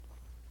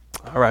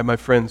All right, my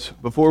friends,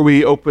 before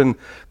we open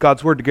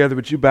God's Word together,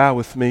 would you bow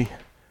with me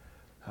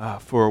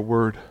for a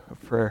word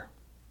of prayer?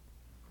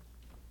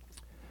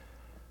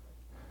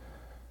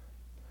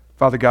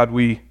 Father God,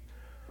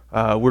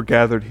 we're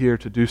gathered here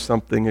to do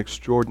something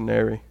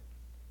extraordinary,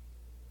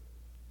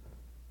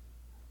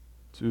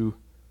 to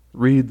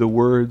read the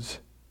words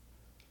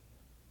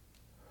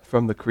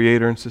from the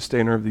Creator and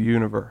Sustainer of the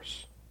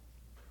universe.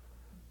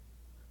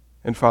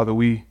 And Father,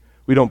 we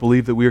don't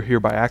believe that we're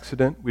here by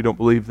accident. We don't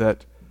believe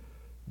that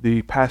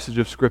the passage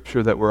of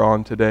Scripture that we're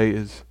on today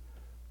is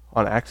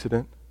on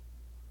accident.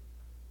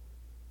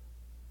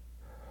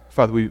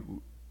 Father,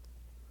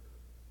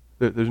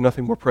 there's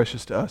nothing more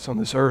precious to us on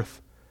this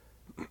earth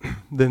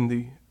than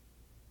the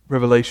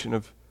revelation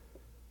of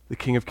the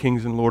King of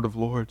Kings and Lord of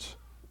Lords.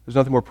 There's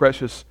nothing more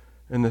precious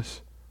in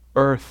this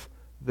earth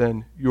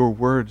than your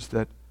words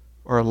that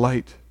are a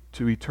light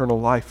to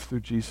eternal life through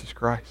Jesus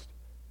Christ.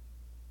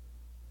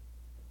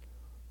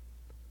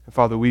 And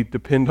Father, we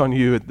depend on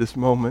you at this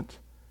moment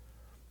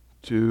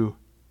to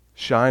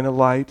shine a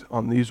light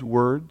on these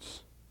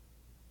words,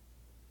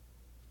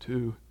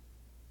 to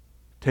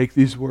take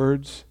these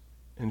words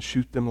and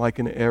shoot them like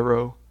an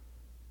arrow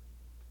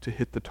to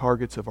hit the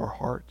targets of our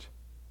heart.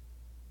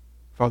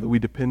 Father, we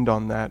depend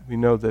on that. We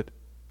know that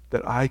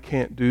I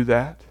can't do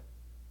that.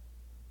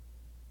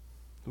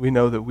 We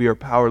know that we are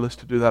powerless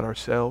to do that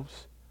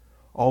ourselves.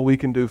 All we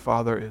can do,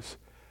 Father,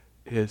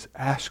 is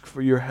ask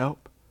for your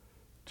help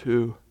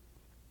to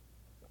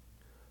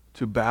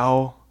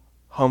bow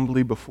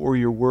humbly before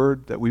your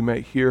word that we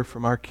may hear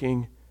from our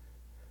King.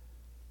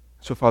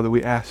 So, Father,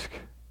 we ask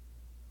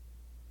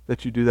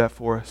that you do that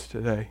for us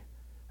today.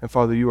 And,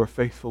 Father, you are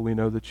faithful. We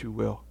know that you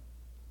will.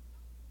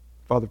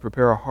 Father,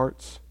 prepare our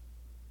hearts.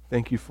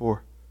 Thank you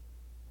for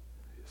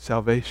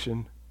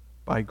salvation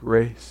by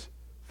grace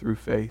through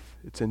faith.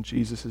 It's in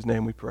Jesus'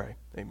 name we pray.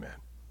 Amen.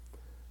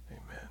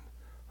 Amen.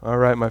 All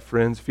right, my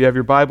friends, if you have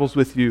your Bibles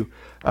with you,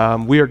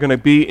 we are going to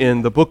be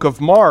in the book of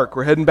Mark.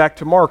 We're heading back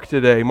to Mark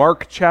today.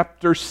 Mark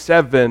chapter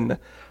 7.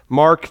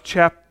 Mark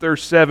chapter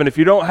 7. If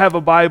you don't have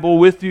a Bible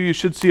with you, you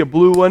should see a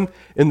blue one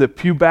in the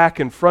pew back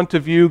in front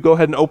of you. Go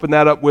ahead and open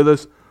that up with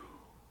us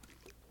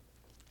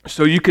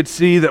so you could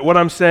see that what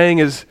I'm saying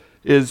is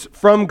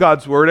from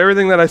God's Word.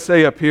 Everything that I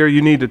say up here,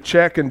 you need to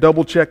check and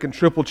double check and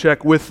triple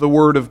check with the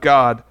Word of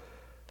God.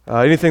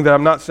 Anything that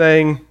I'm not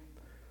saying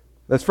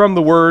that's from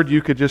the Word,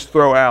 you could just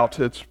throw out.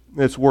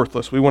 It's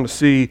worthless. We want to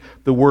see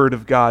the Word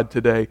of God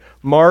today.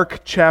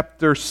 Mark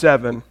chapter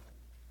 7.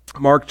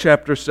 Mark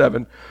chapter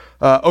 7.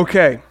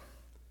 Okay.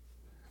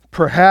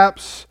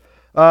 Perhaps,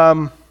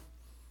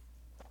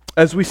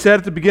 as we said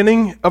at the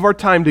beginning of our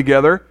time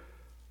together,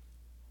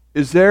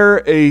 is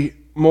there a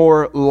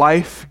more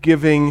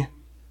life-giving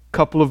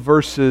couple of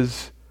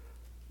verses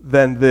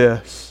than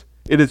this?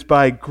 It is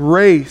by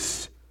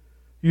grace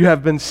you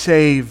have been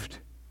saved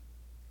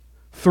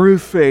through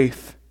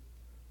faith.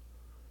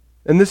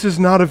 And this is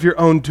not of your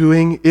own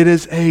doing. It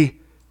is a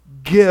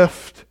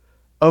gift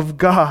of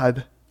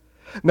God,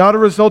 not a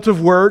result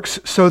of works,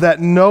 so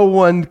that no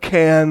one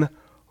can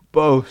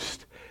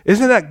boast.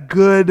 Isn't that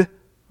good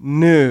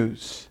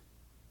news?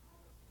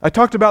 I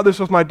talked about this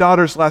with my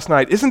daughters last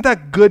night. Isn't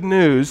that good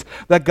news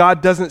that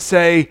God doesn't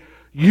say,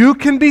 you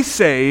can be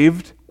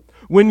saved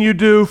when you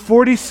do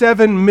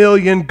 47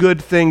 million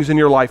good things in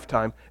your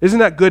lifetime? Isn't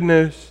that good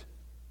news?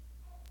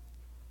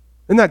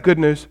 Isn't that good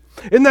news?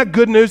 Isn't that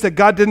good news that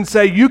God didn't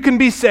say you can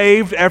be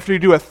saved after you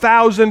do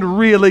 1,000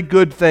 really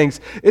good things?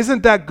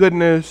 Isn't that good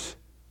news?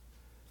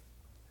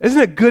 Isn't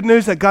it good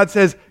news that God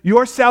says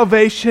your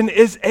salvation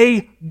is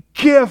a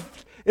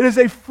gift? It is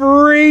a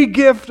free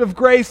gift of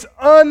grace,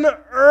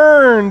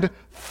 unearned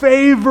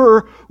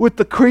favor with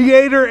the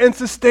Creator and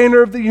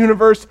Sustainer of the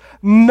universe,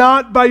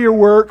 not by your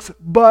works,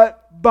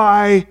 but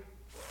by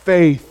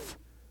faith.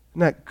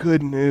 Isn't that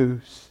good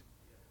news?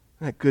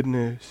 Isn't that good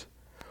news?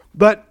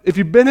 But if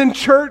you've been in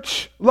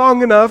church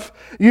long enough,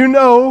 you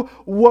know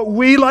what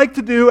we like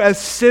to do as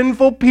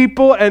sinful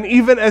people and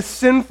even as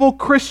sinful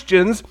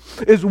Christians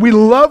is we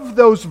love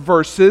those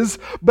verses,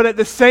 but at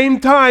the same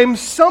time,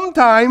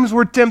 sometimes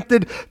we're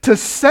tempted to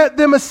set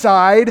them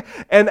aside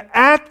and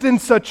act in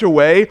such a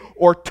way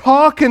or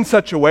talk in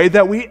such a way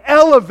that we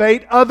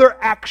elevate other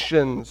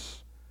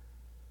actions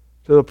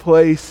to the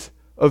place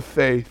of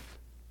faith.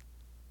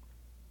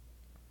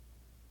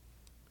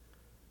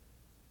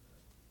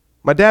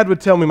 My dad would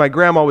tell me my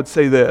grandma would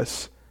say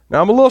this.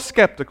 Now, I'm a little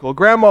skeptical.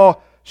 Grandma,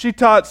 she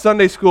taught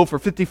Sunday school for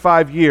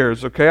 55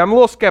 years, okay? I'm a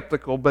little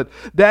skeptical, but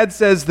Dad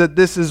says that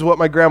this is what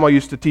my grandma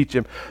used to teach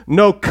him.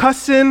 No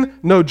cussing,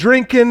 no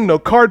drinking, no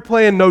card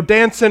playing, no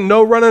dancing,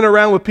 no running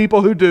around with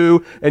people who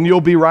do, and you'll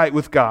be right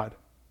with God.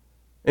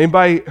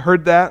 Anybody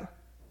heard that?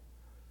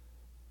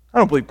 I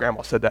don't believe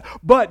Grandma said that,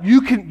 but you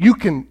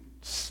can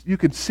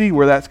see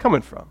where that's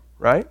coming from,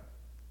 right?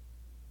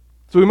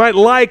 So we might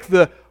like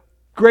the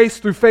grace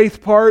through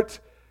faith part,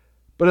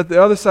 but at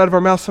the other side of our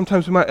mouth,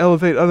 sometimes we might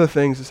elevate other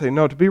things and say,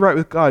 no, to be right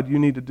with God, you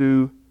need to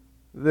do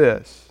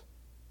this.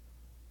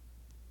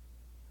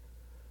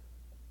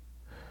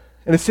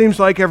 And it seems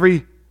like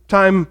every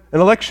time an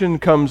election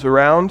comes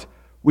around,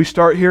 we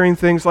start hearing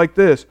things like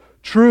this: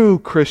 true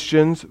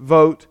Christians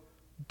vote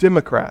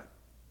Democrat,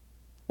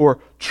 or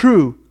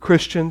true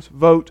Christians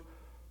vote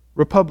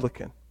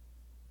Republican.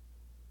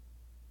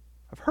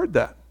 I've heard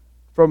that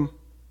from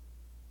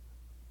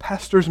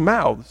pastors'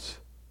 mouths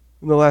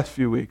in the last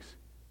few weeks.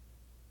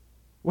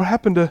 What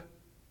happened to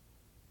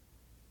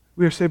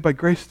we are saved by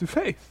grace through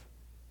faith?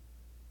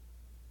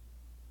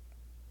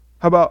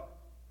 How about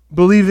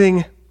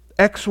believing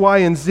X, Y,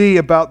 and Z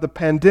about the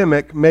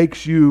pandemic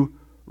makes you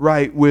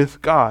right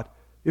with God?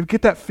 You ever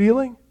get that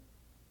feeling?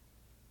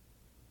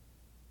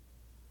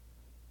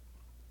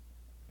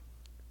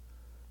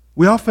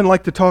 We often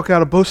like to talk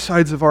out of both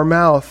sides of our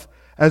mouth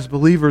as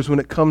believers when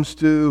it comes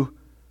to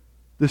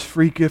this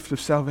free gift of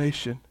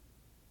salvation.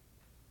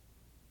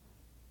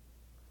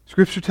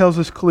 Scripture tells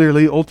us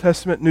clearly, Old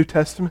Testament, New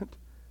Testament,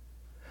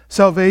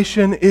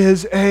 salvation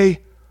is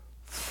a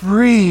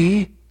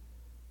free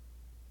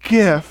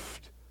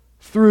gift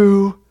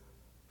through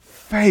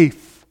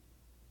faith.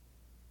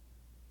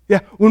 Yeah,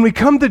 when we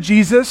come to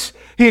Jesus,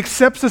 He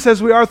accepts us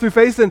as we are through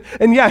faith,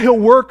 and yeah, He'll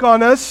work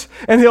on us,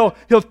 and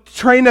He'll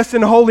train us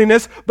in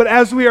holiness, but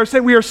as we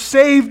are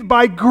saved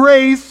by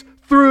grace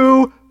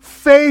through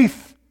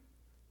faith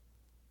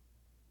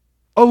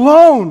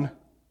alone.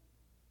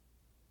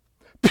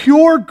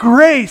 Pure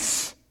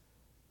grace,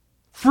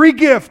 free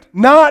gift,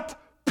 not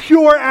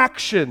pure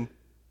action.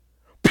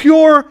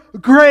 Pure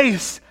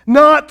grace,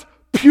 not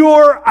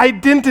pure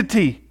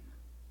identity.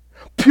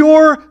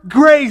 Pure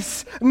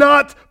grace,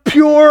 not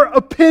pure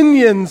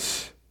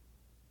opinions.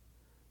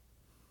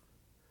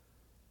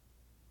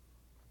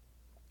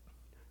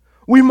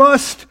 We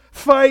must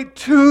fight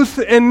tooth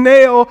and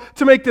nail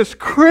to make this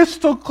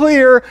crystal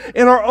clear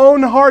in our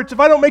own hearts. If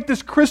I don't make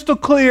this crystal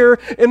clear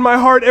in my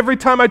heart every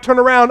time I turn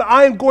around,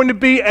 I am going to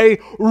be a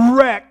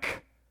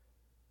wreck.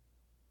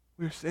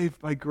 We are saved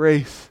by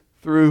grace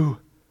through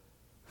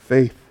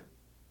faith.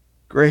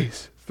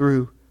 Grace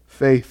through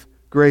faith.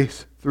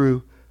 Grace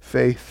through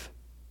faith.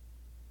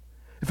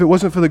 If it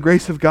wasn't for the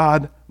grace of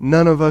God,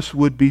 none of us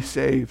would be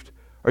saved.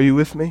 Are you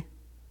with me?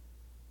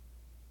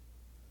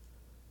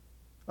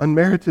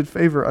 Unmerited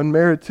favor,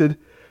 unmerited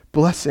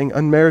blessing,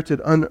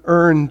 unmerited,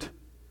 unearned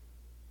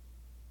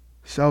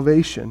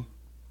salvation.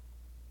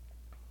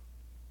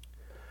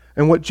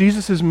 And what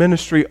Jesus'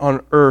 ministry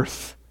on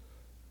earth,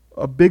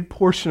 a big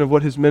portion of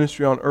what His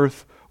ministry on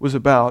earth was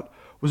about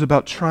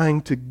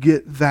trying to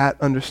get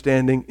that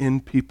understanding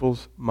in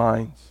people's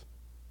minds.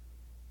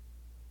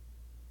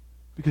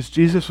 Because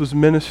Jesus was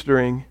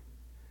ministering,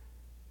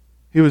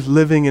 He was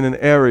living in an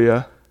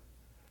area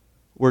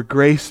where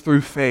grace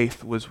through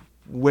faith was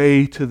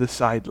way to the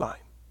sideline.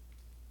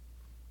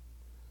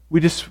 We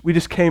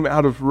just came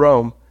out of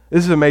Rome.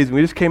 This is amazing.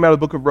 We just came out of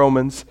the book of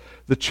Romans.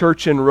 The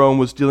church in Rome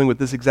was dealing with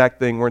this exact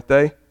thing, weren't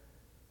they?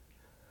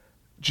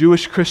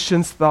 Jewish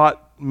Christians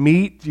thought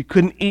you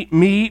couldn't eat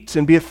meat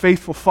and be a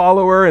faithful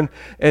follower,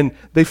 and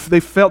they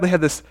felt they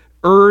had this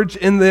urge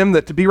in them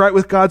that to be right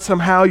with God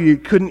somehow you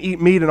couldn't eat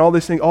meat and all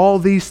these things. All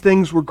these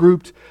things were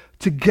grouped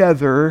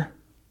together.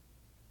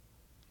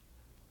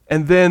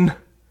 And then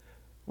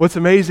what's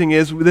amazing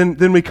is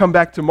then we come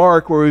back to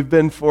Mark, where we've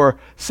been for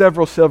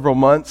several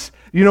months.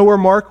 You know where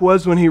Mark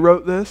was when he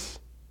wrote this?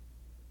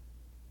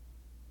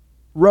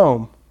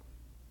 Rome.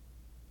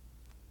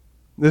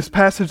 This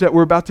passage that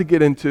we're about to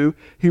get into,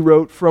 he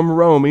wrote from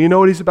Rome. And you know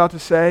what he's about to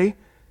say?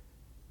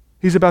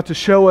 He's about to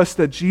show us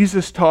that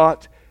Jesus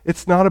taught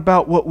it's not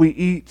about what we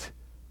eat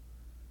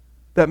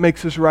that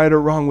makes us right or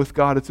wrong with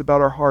God. It's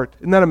about our heart.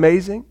 Isn't that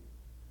amazing?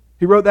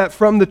 He wrote that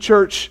from the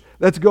church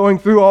that's going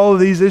through all of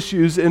these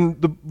issues in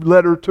the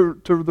letter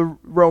to the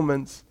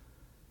Romans.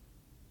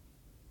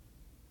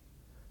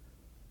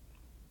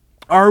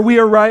 Are we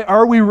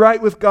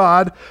right with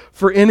God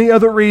for any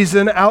other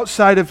reason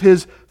outside of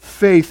His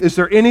faith? Is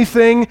there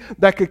anything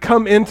that could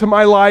come into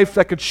my life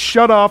that could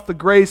shut off the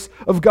grace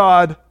of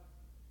God?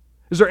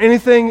 Is there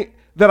anything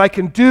that I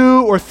can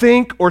do or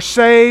think or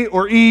say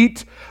or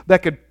eat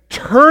that could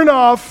turn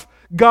off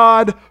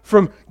God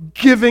from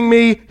giving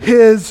me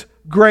His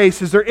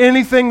grace? Is there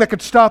anything that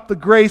could stop the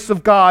grace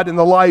of God in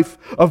the life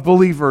of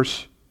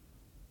believers?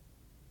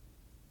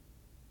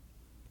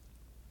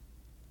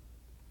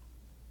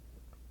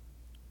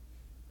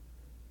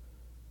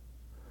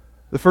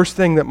 The first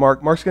thing that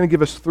Mark's going to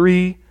give us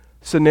 3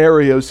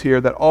 scenarios here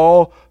that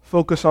all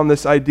focus on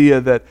this idea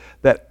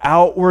that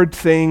outward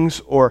things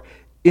or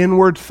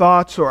inward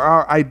thoughts or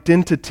our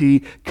identity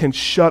can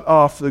shut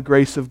off the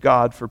grace of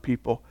God for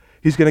people.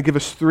 He's going to give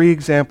us 3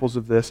 examples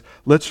of this.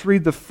 Let's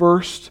read the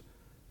first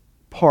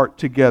part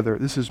together.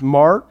 This is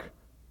Mark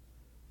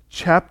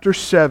chapter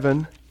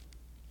 7.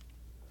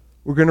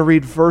 We're going to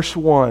read verse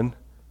 1.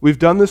 We've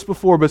done this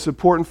before, but it's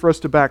important for us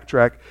to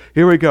backtrack.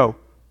 Here we go.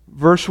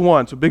 Verse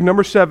 1. So big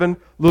number 7,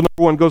 little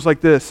number 1 goes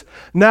like this.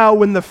 Now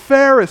when the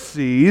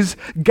Pharisees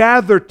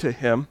gathered to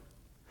him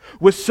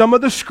with some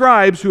of the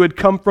scribes who had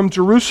come from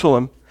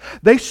Jerusalem,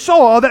 they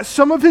saw that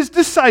some of his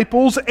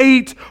disciples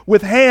ate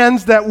with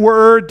hands that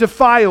were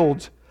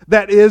defiled,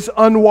 that is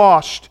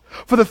unwashed.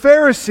 For the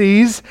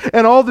Pharisees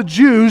and all the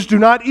Jews do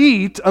not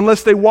eat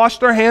unless they wash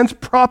their hands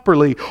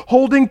properly,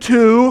 holding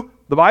to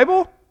the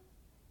Bible?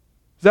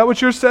 Is that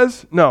what yours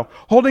says? No.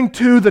 Holding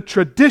to the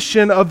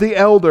tradition of the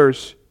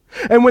elders.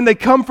 And when they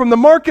come from the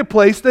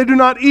marketplace, they do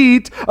not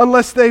eat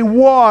unless they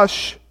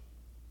wash.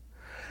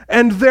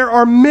 And there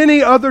are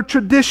many other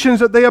traditions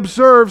that they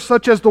observe,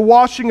 such as the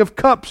washing of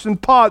cups and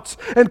pots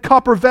and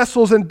copper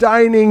vessels and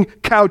dining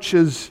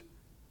couches.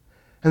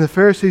 And the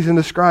Pharisees and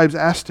the scribes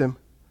asked him,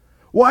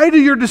 "Why do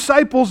your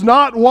disciples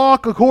not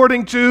walk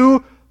according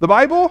to the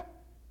Bible?"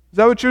 Is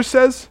that what yours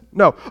says?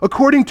 No.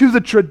 According to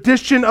the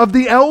tradition of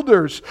the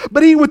elders,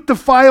 but eat with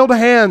defiled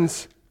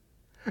hands.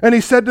 And he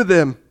said to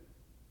them,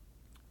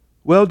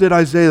 "Well did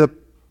Isaiah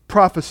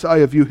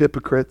prophesy of you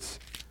hypocrites,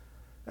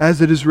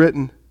 as it is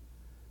written,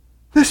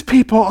 'This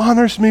people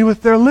honors me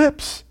with their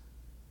lips,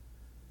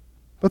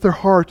 but their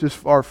heart is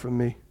far from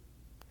me.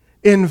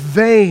 In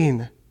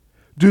vain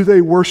do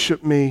they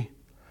worship me,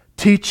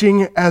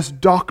 teaching as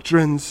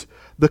doctrines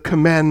the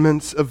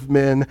commandments of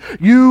men.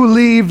 You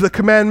leave the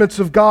commandments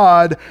of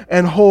God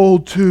and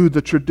hold to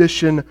the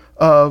tradition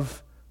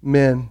of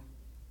men.'"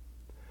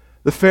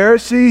 The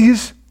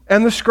Pharisees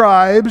and the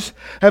scribes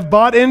have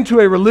bought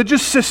into a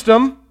religious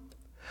system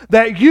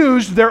that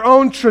used their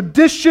own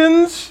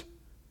traditions,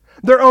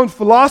 their own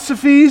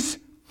philosophies,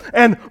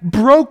 and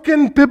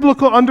broken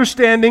biblical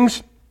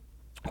understandings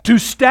to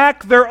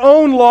stack their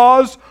own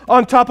laws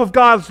on top of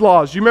God's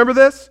laws. You remember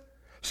this?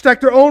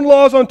 Stack their own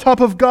laws on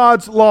top of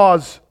God's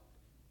laws.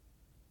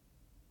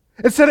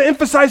 Instead of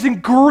emphasizing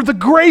the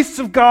grace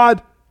of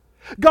God,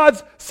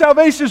 God's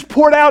salvation is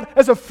poured out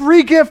as a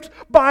free gift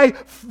by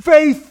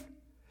faith.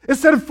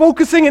 Instead of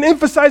focusing and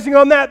emphasizing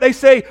on that, they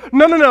say,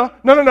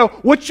 no.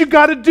 What you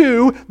got to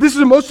do, this is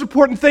the most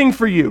important thing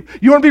for you.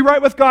 You want to be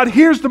right with God,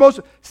 here's the most,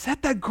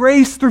 set that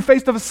grace through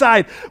faith to the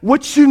side.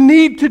 What you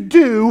need to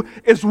do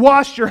is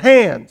wash your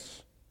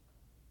hands.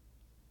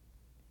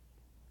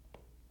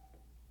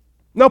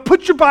 Now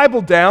put your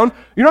Bible down.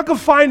 You're not going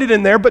to find it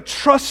in there, but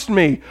trust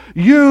me,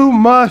 you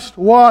must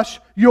wash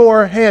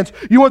your hands.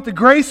 You want the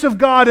grace of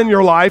God in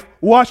your life,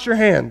 wash your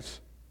hands.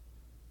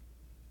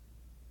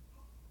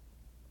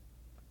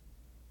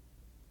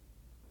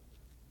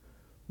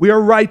 We are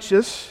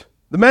righteous.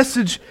 The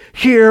message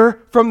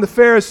here from the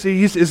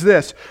Pharisees is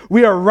this: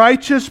 we are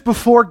righteous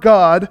before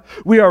God,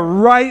 we are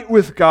right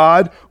with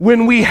God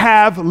when we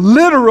have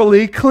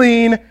literally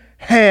clean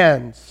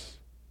hands.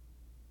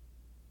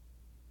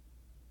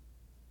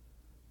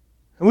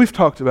 And we've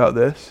talked about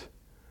this.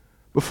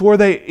 Before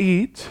they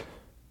eat,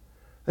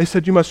 they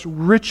said you must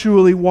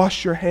ritually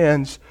wash your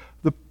hands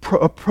the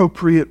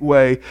appropriate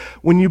way.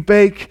 When you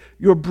bake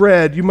your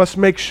bread, you must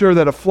make sure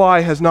that a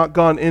fly has not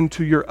gone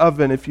into your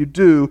oven. If you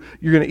do,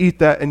 you're going to eat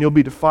that and you'll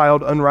be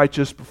defiled,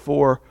 unrighteous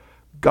before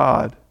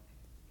God.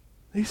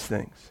 These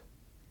things.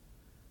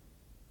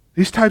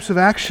 These types of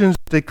actions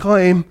they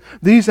claim,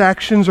 these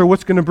actions are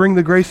what's going to bring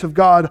the grace of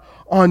God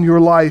on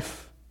your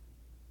life.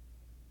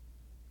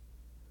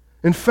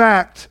 In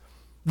fact,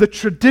 the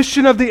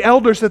tradition of the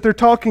elders that they're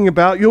talking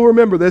about, you'll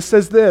remember this,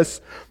 says this: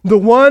 the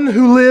one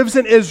who lives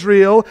in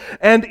Israel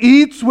and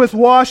eats with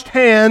washed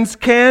hands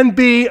can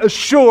be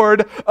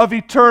assured of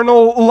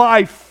eternal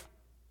life.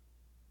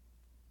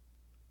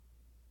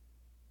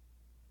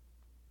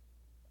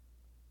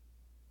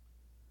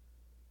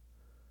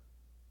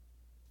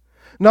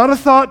 Not a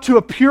thought to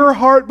a pure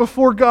heart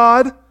before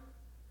God,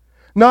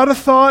 not a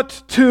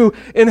thought to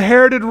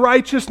inherited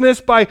righteousness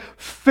by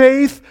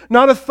faith,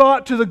 not a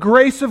thought to the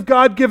grace of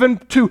God given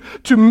to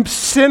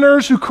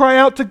sinners who cry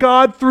out to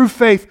God through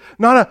faith.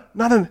 Not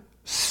a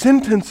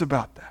sentence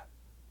about that.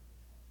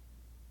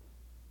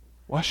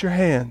 Wash your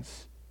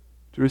hands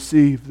to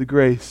receive the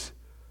grace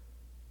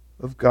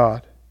of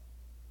God.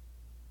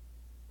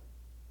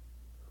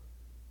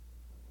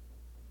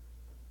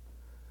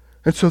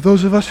 And so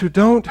those of us who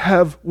don't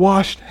have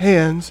washed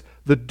hands,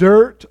 the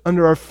dirt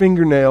under our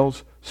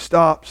fingernails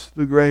stops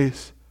the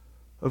grace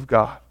of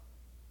God.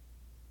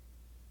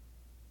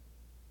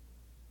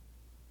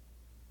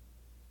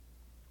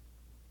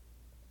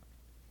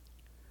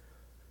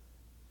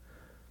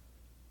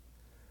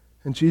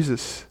 And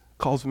Jesus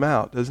calls them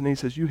out, doesn't he? He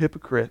says, "You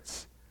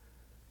hypocrites,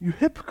 you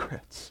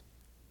hypocrites.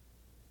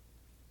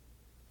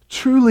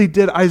 Truly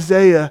did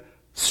Isaiah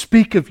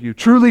speak of you.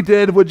 Truly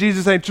did what Jesus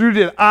is saying.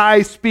 Truly did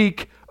I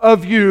speak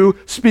of you,"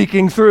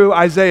 speaking through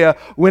Isaiah,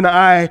 when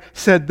I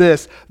said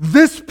this.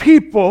 This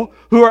people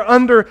who are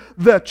under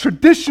the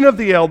tradition of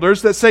the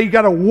elders that say you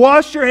got to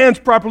wash your hands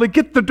properly,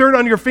 get the dirt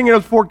on your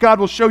fingernails before God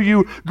will show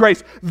you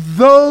grace.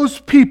 Those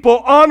people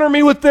honor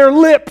me with their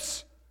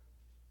lips.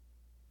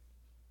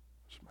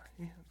 Wash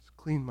my hands,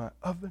 clean my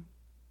oven.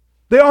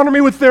 They honor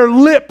me with their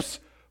lips,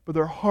 but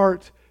their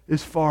heart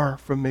is far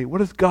from me. What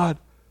does God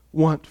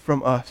want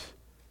from us?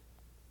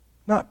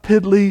 Not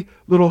piddly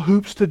little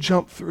hoops to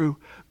jump through.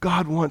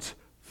 God wants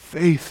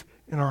faith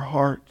in our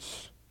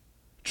hearts.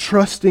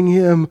 trusting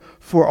Him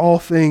for all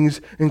things,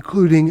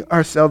 including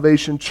our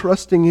salvation,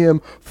 trusting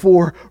Him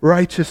for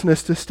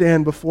righteousness to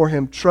stand before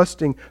Him,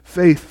 trusting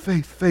faith,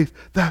 faith, faith.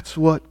 That's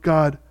what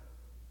God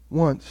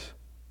wants.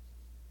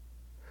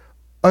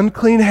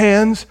 Unclean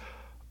hands,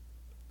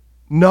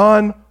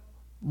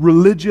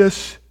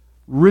 non-religious,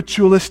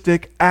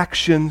 ritualistic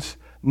actions,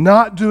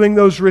 not doing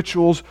those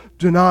rituals,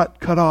 do not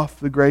cut off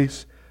the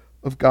grace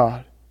of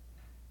God.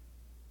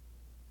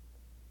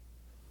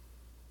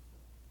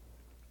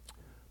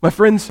 My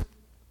friends,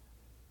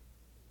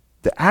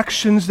 the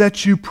actions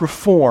that you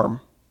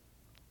perform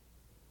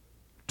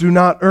do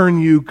not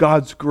earn you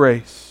God's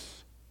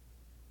grace.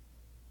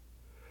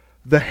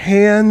 The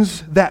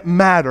hands that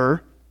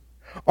matter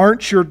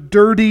aren't your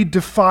dirty,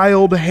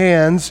 defiled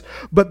hands,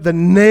 but the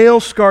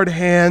nail-scarred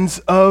hands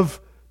of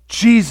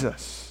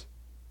Jesus.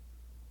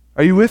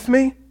 Are you with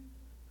me?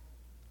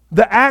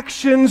 The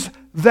actions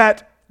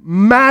that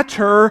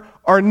matter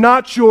are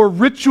not your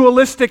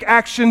ritualistic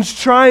actions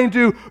trying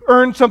to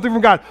earn something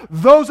from God.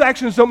 Those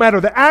actions don't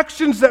matter. The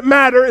actions that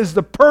matter is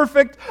the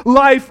perfect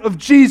life of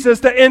Jesus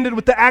that ended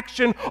with the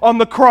action on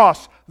the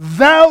cross.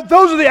 Those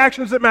are the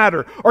actions that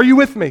matter. Are you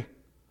with me?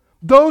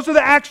 Those are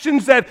the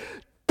actions that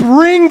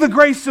bring the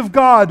grace of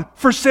God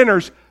for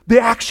sinners. The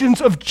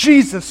actions of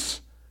Jesus.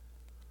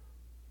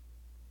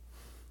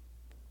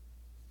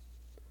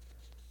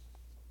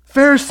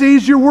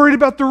 Pharisees, you're worried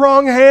about the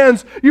wrong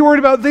hands. You're worried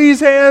about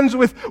these hands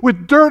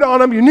with dirt on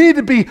them. You need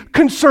to be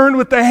concerned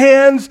with the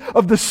hands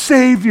of the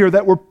Savior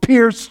that were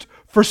pierced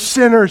for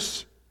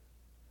sinners.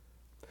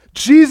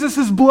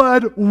 Jesus'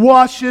 blood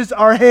washes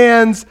our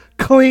hands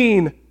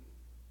clean.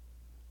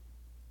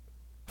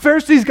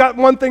 Pharisees got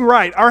one thing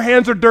right. Our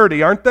hands are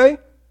dirty, aren't they?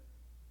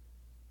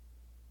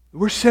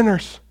 We're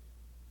sinners.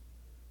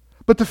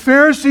 But the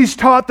Pharisees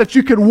taught that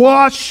you could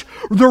wash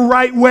the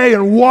right way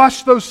and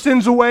wash those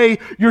sins away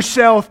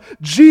yourself.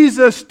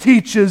 Jesus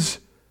teaches,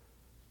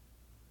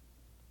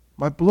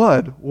 my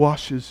blood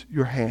washes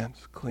your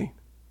hands clean.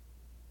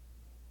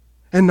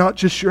 And not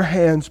just your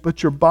hands,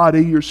 but your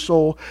body, your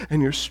soul,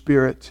 and your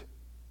spirit.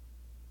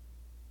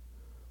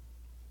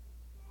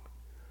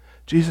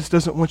 Jesus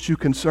doesn't want you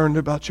concerned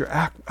about your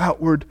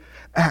outward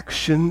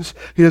actions.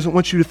 He doesn't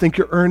want you to think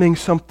you're earning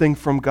something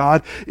from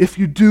God. If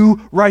you do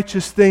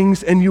righteous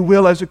things, and you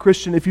will as a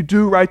Christian, if you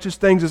do righteous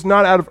things, it's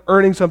not out of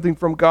earning something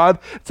from God.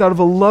 It's out of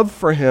a love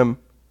for Him,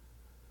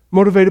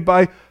 motivated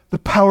by the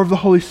power of the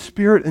Holy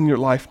Spirit in your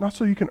life, not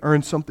so you can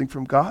earn something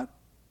from God.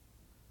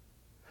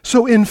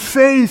 So in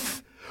faith,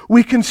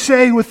 we can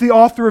say with the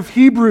author of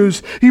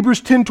Hebrews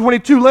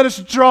 10:22, let us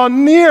draw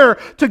near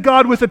to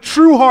God with a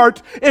true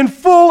heart and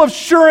full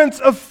assurance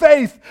of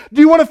faith.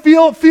 Do you want to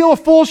feel a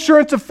full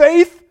assurance of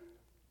faith?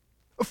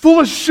 A full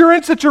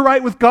assurance that you're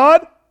right with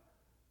God?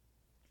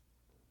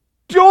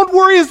 Don't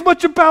worry as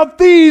much about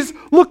these.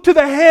 Look to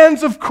the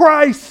hands of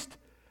Christ.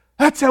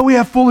 That's how we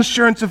have full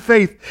assurance of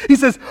faith. He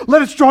says,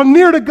 let us draw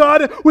near to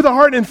God with a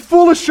heart and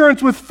full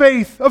assurance with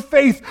faith,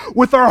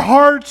 with our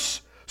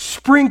hearts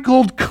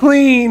sprinkled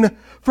clean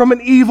from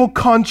an evil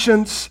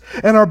conscience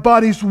and our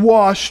bodies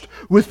washed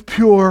with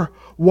pure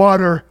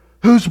water,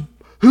 whose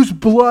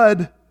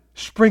blood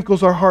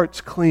sprinkles our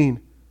hearts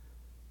clean,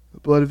 the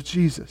blood of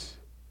Jesus.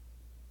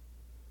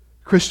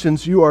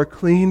 Christians, you are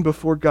clean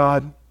before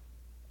God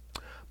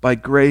by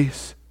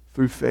grace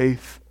through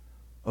faith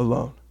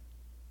alone.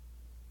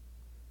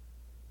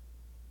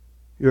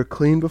 You are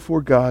clean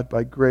before God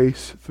by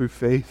grace through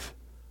faith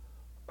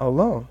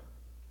alone.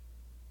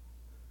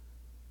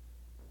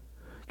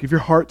 Give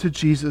your heart to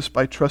Jesus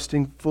by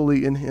trusting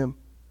fully in Him.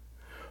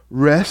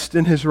 Rest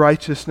in His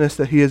righteousness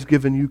that He has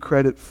given you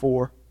credit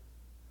for.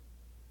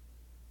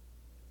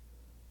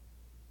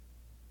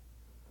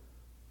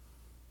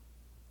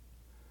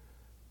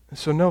 And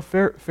so no,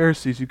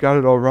 Pharisees, you got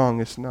it all wrong.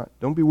 It's not.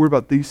 Don't be worried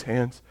about these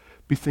hands.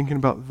 Be thinking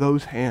about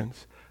those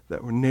hands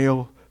that were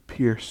nail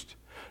pierced.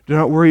 Do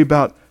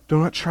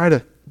not try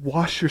to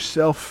wash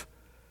yourself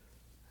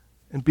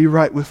and be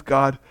right with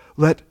God.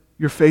 Let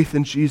your faith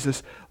in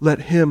Jesus, let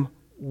Him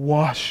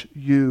wash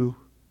you.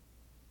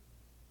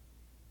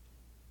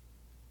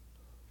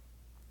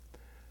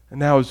 And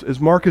now as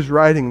Mark is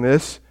writing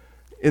this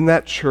in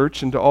that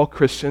church and to all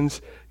Christians,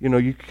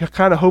 you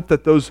kind of hope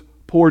that those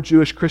poor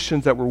Jewish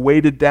Christians that were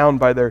weighted down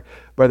by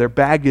their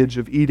baggage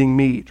of eating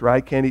meat,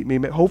 right? Can't eat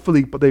meat.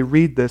 Hopefully, but they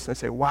read this and they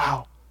say,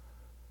 wow,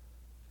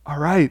 all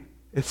right,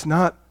 it's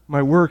not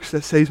my works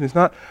that saves me.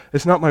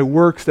 It's not my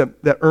works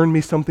that earn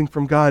me something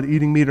from God,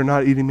 eating meat or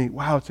not eating meat.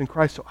 Wow, it's in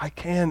Christ, so I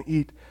can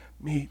eat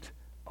meat.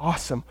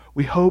 Awesome.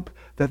 We hope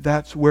that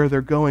that's where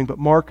they're going. But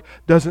Mark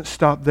doesn't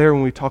stop there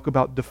when we talk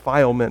about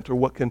defilement or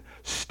what can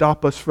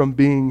stop us from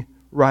being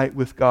right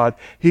with God.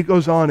 He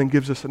goes on and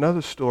gives us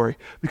another story,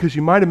 because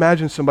you might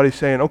imagine somebody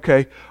saying,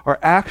 okay, our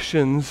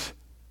actions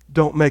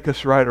don't make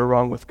us right or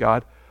wrong with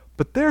God,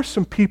 but there's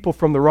some people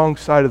from the wrong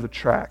side of the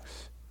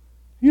tracks.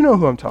 You know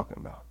who I'm talking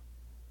about.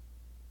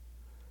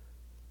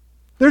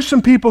 There's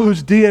some people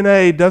whose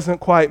DNA doesn't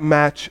quite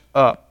match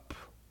up.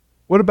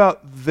 What about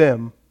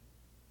them?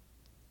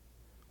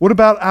 What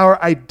about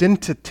our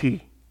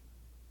identity?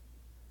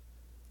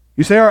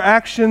 You say our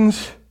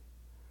actions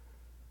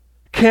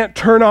can't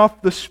turn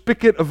off the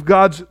spigot of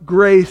God's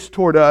grace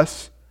toward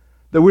us,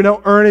 that we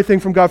don't earn anything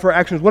from God for our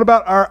actions. What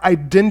about our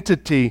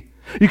identity?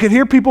 You can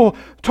hear people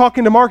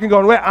talking to Mark and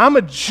going, wait, I'm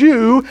a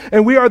Jew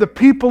and we are the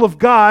people of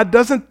God.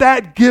 Doesn't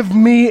that give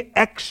me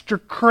extra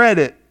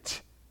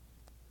credit?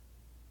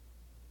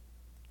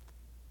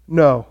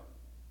 No.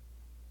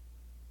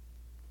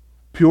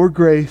 Pure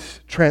grace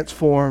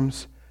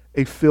transforms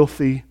a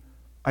filthy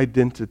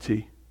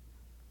identity.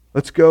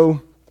 Let's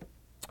go,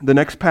 the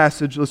next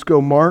passage, let's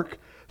go Mark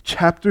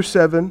chapter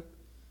 7,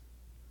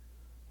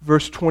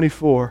 verse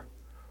 24.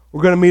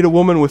 We're going to meet a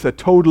woman with a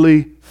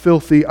totally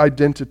filthy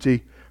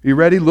identity. Are you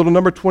ready? Little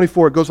number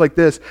 24. It goes like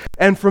this.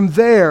 And from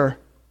there,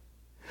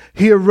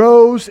 he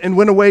arose and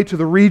went away to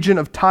the region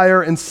of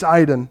Tyre and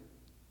Sidon.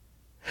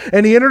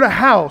 And he entered a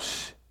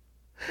house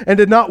and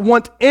did not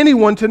want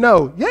anyone to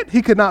know, yet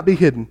he could not be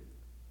hidden.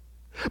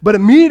 But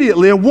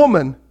immediately a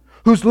woman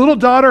whose little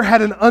daughter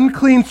had an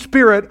unclean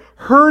spirit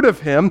heard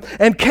of him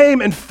and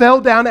came and fell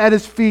down at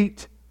his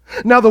feet.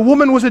 Now the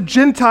woman was a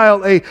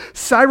Gentile, a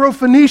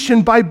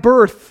Syrophoenician by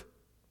birth.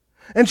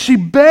 And she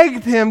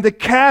begged him to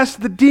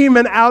cast the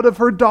demon out of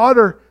her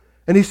daughter.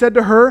 And he said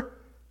to her,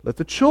 let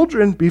the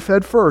children be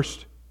fed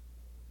first.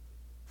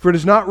 For it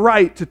is not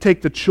right to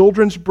take the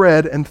children's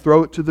bread and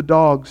throw it to the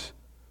dogs.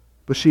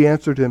 But she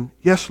answered him,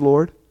 yes,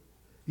 Lord.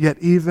 Yet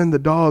even the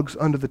dogs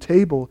under the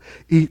table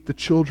eat the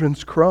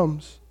children's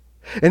crumbs.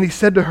 And he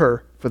said to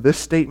her, for this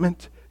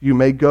statement you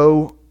may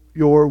go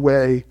your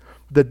way.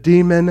 The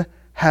demon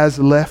has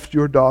left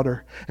your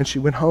daughter. And she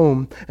went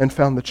home and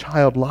found the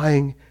child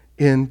lying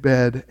in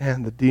bed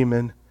and the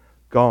demon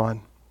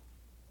gone.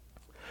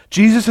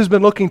 Jesus has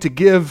been looking to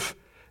give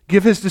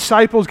his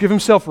disciples, give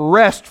himself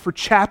rest for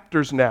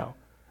chapters now.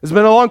 It's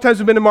been a long time since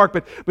we've been in Mark,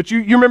 but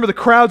you remember the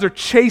crowds are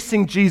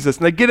chasing Jesus,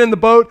 and they get in the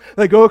boat,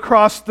 they go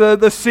across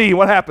the sea.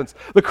 What happens?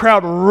 The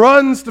crowd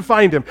runs to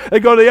find him.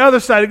 They go to the other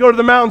side, they go to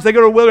the mountains, they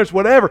go to the wilderness,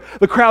 whatever.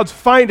 The crowds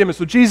find him, and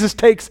so Jesus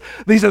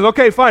he says,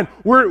 okay, fine,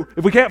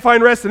 if we can't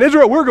find rest in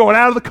Israel, we're going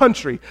out of the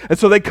country. And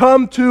so they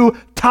come to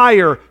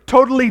Tyre,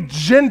 totally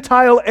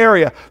Gentile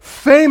area,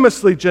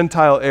 famously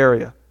Gentile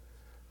area.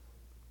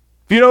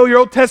 If you know your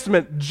Old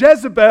Testament,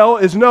 Jezebel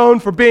is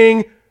known for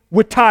being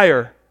with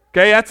Tyre.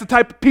 Okay, that's the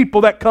type of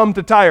people that come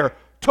to Tyre.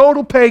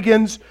 Total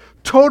pagans,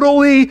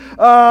 totally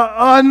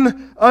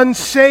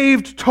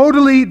unsaved,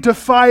 totally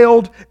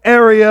defiled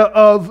area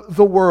of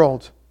the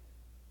world.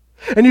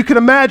 And you can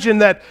imagine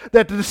that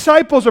the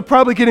disciples are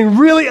probably getting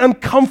really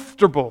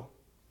uncomfortable.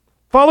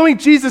 Following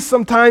Jesus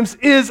sometimes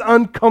is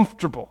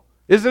uncomfortable,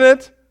 isn't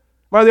it?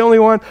 Am I the only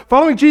one?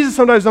 Following Jesus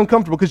sometimes is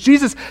uncomfortable because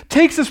Jesus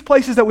takes us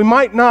places that we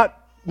might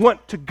not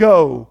want to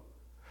go.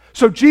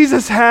 So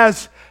Jesus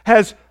has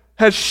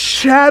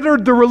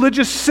shattered the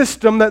religious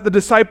system that the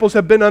disciples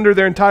have been under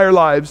their entire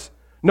lives.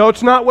 No,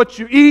 it's not what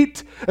you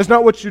eat, it's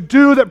not what you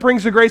do that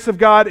brings the grace of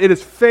God, it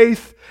is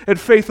faith and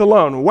faith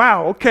alone.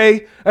 Wow,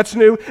 okay, that's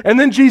new. And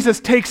then Jesus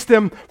takes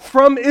them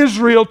from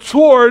Israel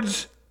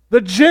towards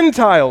the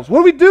Gentiles. What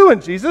are we doing,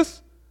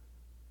 Jesus?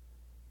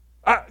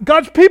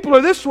 God's people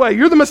are this way.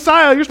 You're the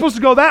Messiah, you're supposed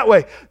to go that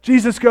way.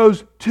 Jesus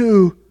goes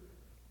to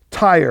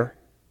Tyre,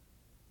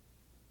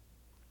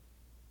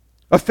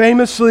 a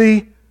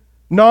famously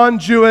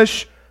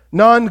non-Jewish,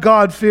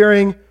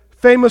 non-God-fearing,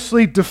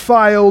 famously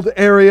defiled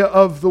area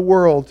of the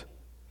world.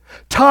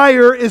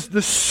 Tyre is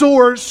the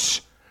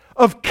source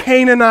of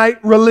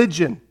Canaanite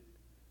religion.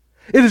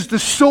 It is the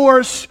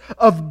source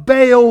of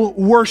Baal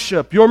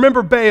worship. You'll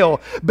remember Baal.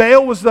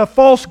 Baal was the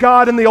false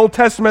god in the Old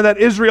Testament that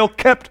Israel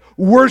kept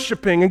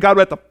worshiping, and God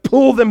would have to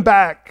pull them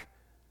back.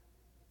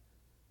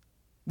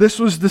 This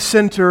was the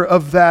center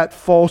of that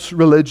false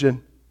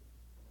religion.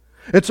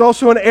 It's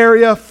also an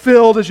area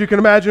filled, as you can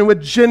imagine,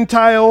 with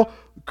Gentile,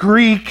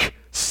 Greek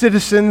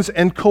citizens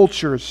and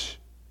cultures.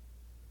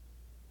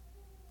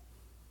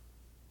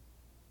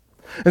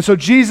 And so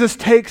Jesus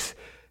takes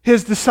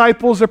his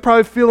disciples, they're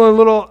probably feeling a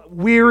little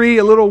weary,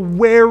 a little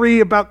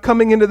wary about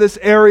coming into this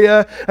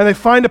area, and they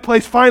find a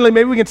place, finally,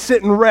 maybe we can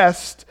sit and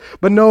rest.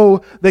 But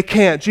no, they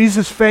can't.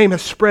 Jesus' fame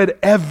has spread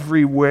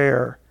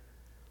everywhere.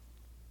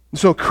 And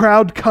so a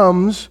crowd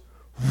comes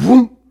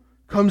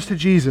to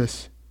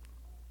Jesus.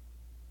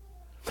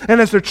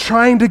 And as they're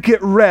trying to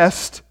get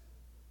rest,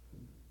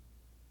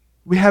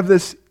 we have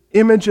this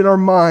image in our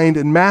mind,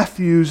 and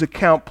Matthew's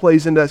account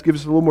plays into us,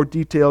 gives us a little more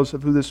details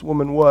of who this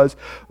woman was.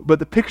 But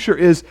the picture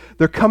is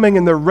they're coming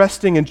and they're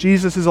resting, and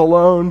Jesus is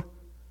alone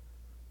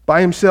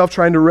by himself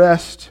trying to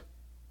rest.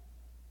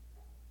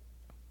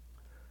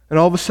 And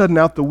all of a sudden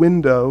out the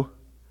window,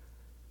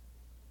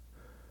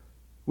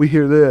 we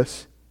hear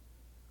this,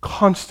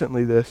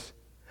 constantly this.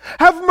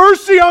 Have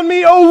mercy on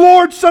me, O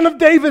Lord, Son of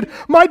David.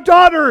 My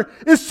daughter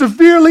is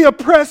severely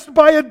oppressed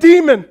by a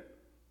demon.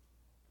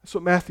 That's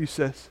what Matthew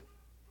says.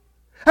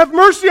 Have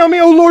mercy on me,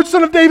 O Lord,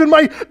 Son of David.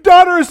 My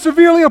daughter is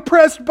severely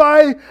oppressed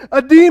by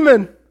a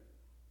demon.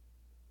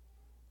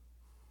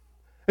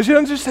 And she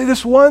doesn't just say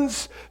this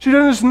once. She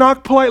doesn't just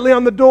knock politely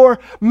on the door.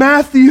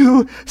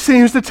 Matthew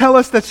seems to tell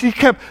us that she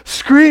kept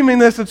screaming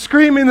this and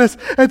screaming this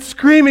and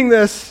screaming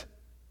this.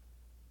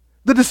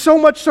 That is so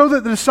much so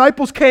that the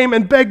disciples came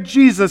and begged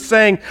Jesus,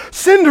 saying,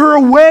 "Send her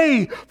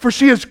away, for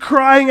she is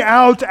crying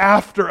out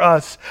after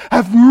us.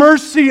 Have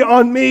mercy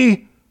on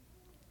me.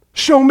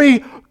 Show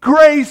me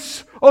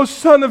grace, O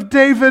Son of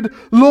David.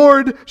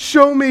 Lord,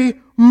 show me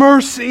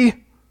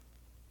mercy."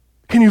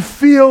 Can you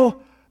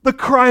feel the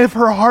cry of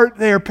her heart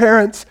there,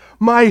 parents?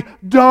 My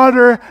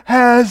daughter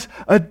has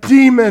a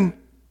demon.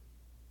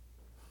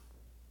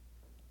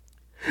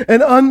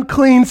 An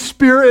unclean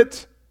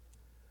spirit.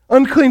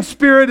 Unclean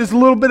spirit is a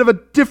little bit of a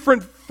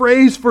different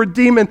phrase for a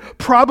demon,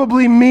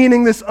 probably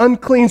meaning this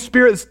unclean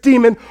spirit, this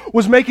demon,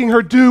 was making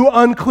her do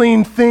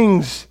unclean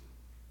things.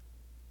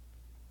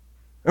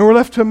 And we're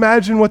left to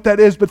imagine what that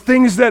is, but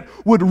things that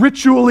would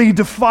ritually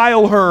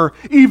defile her,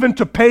 even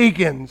to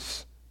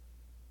pagans.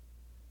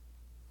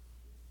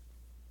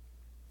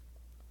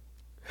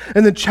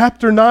 And then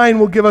chapter 9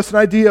 will give us an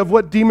idea of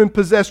what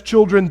demon-possessed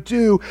children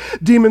do.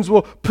 Demons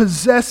will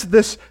possess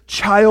this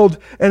child,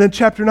 and in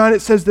chapter 9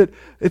 it says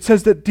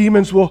that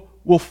demons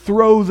will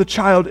throw the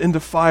child into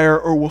fire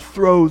or will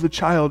throw the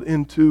child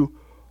into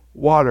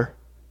water.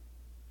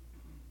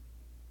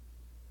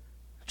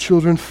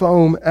 Children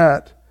foam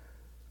at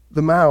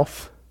the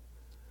mouth.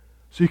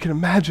 So you can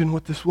imagine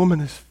what this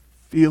woman is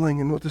feeling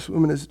and what this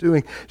woman is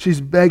doing.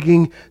 She's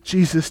begging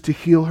Jesus to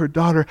heal her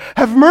daughter.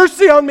 Have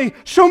mercy on me.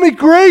 Show me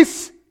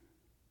grace.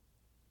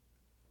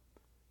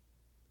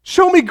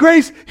 Show me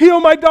grace. Heal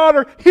my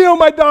daughter. Heal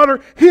my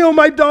daughter. Heal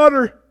my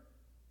daughter.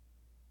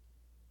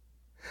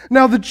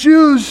 Now the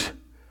Jews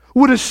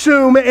would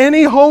assume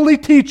any holy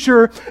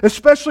teacher,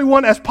 especially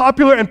one as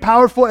popular and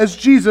powerful as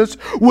Jesus,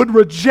 would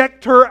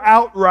reject her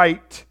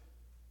outright.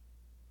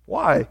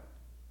 Why?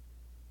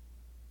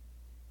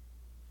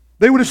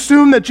 They would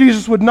assume that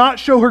Jesus would not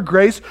show her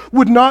grace,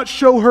 would not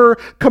show her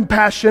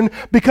compassion,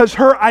 because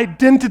her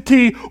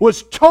identity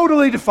was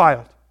totally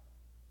defiled.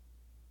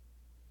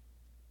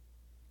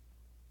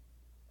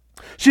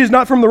 She is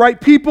not from the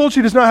right people.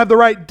 She does not have the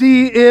right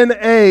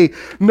DNA.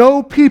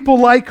 No people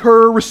like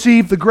her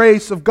receive the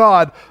grace of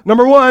God.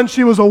 Number one,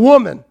 she was a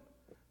woman.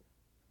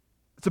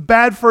 It's a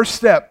bad first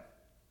step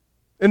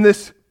in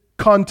this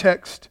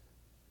context.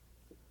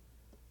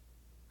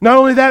 Not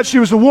only that, she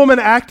was a woman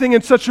acting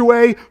in such a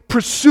way,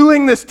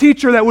 pursuing this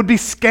teacher that would be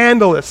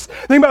scandalous.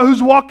 Think about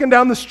who's walking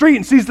down the street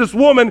and sees this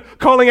woman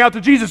calling out to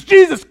Jesus,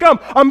 "Jesus,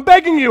 come, I'm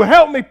begging you,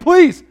 help me,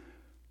 please."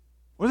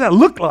 What does that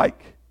look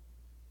like?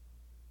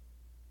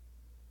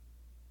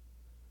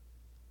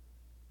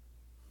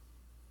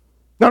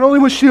 Not only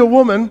was she a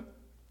woman,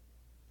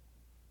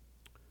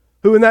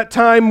 who in that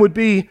time would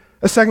be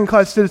a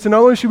second-class citizen,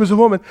 not only she was a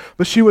woman,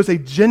 but she was a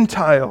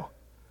Gentile.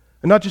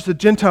 And not just a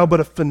Gentile, but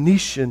a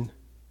Phoenician.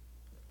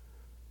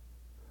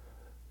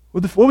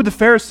 What would the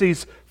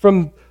Pharisees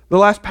from the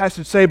last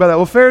passage say about that?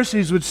 Well,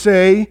 Pharisees would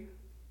say,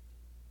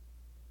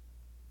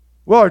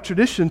 well, our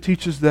tradition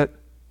teaches that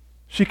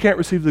she can't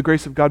receive the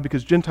grace of God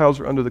because Gentiles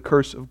are under the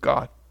curse of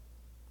God.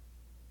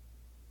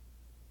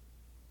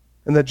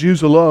 And that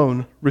Jews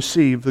alone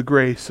receive the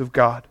grace of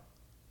God.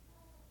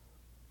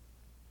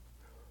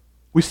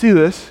 We see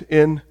this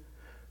in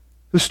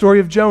the story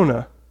of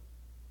Jonah.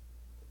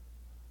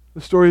 The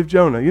story of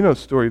Jonah. You know the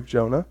story of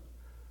Jonah.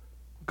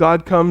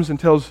 God comes and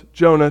tells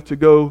Jonah to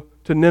go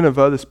to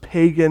Nineveh, this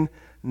pagan,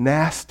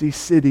 nasty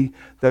city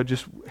that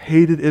just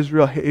hated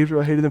Israel.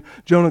 Israel hated them.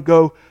 Jonah,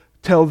 go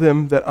tell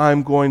them that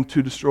I'm going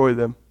to destroy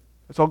them.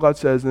 That's all God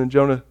says. And then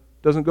Jonah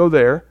doesn't go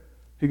there.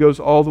 He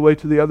goes all the way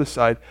to the other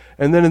side.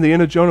 And then in the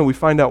end of Jonah, we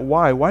find out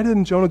why. Why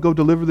didn't Jonah go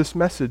deliver this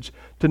message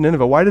to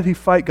Nineveh? Why did he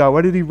fight God?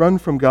 Why did he run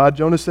from God?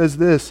 Jonah says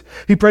this.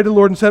 He prayed to the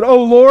Lord and said,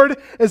 "Oh Lord,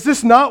 is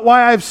this not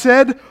why I've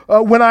said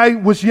when I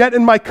was yet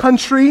in my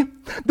country?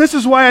 This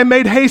is why I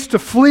made haste to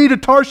flee to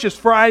Tarshish,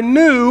 for I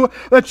knew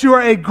that you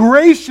are a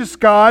gracious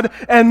God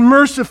and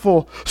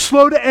merciful,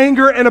 slow to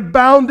anger and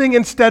abounding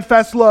in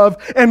steadfast love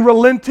and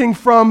relenting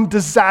from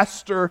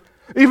disaster."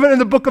 Even in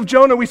the book of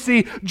Jonah, we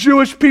see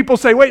Jewish people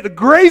say, wait, the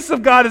grace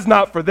of God is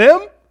not for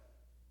them.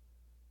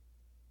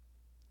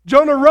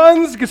 Jonah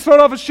runs, gets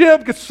thrown off a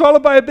ship, gets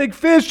swallowed by a big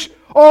fish.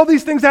 All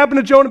these things happen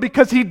to Jonah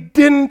because he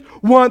didn't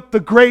want the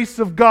grace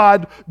of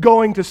God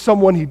going to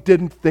someone he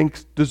didn't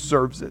think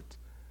deserves it.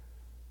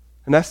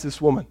 And that's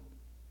this woman.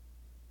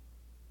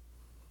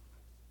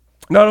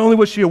 Not only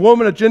was she a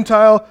woman, a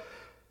Gentile,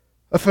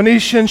 a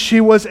Phoenician, she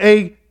was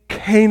a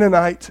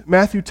Canaanite.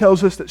 Matthew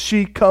tells us that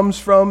she comes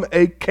from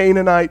a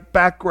Canaanite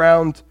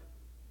background.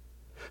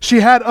 She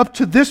had, up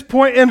to this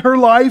point in her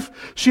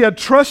life, she had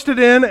trusted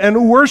in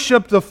and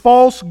worshiped the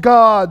false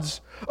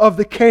gods of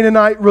the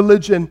Canaanite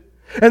religion.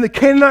 And the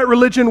Canaanite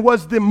religion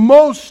was the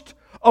most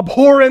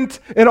abhorrent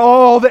in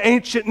all the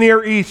ancient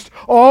Near East.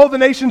 All the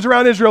nations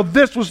around Israel,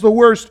 this was the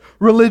worst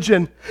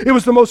religion. It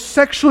was the most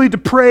sexually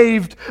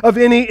depraved of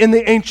any in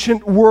the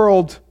ancient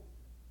world.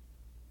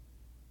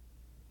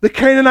 The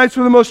Canaanites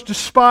were the most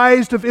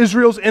despised of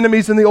Israel's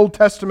enemies in the Old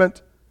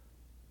Testament.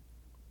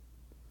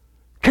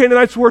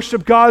 Canaanites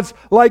worshiped gods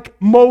like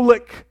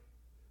Moloch,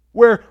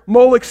 where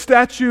Moloch's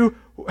statue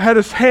had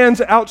his hands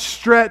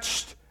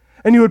outstretched,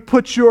 and you would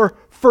put your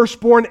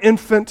firstborn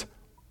infant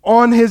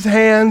on his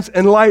hands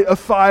and light a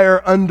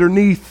fire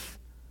underneath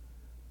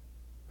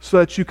so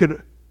that you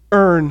could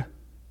earn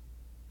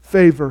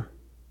favor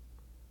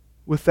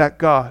with that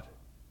God.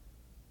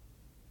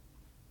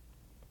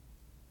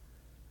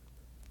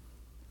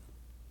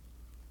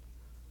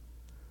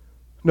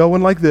 No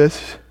one like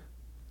this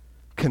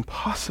can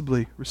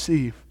possibly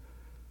receive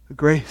the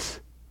grace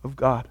of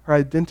God. Her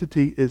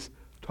identity is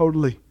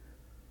totally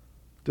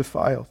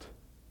defiled.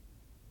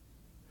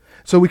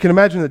 So we can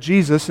imagine that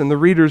Jesus and the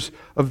readers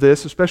of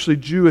this, especially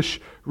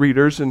Jewish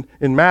readers, and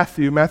in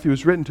Matthew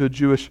is written to a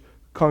Jewish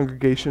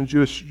congregation,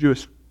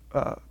 Jewish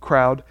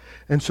crowd,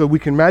 and so we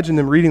can imagine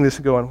them reading this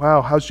and going,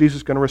 wow, how's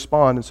Jesus going to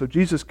respond? And so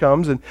Jesus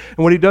comes, and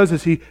what he does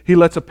is he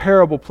lets a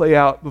parable play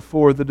out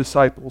before the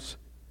disciples.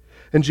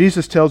 And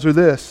Jesus tells her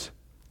this,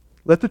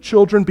 let the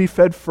children be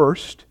fed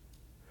first,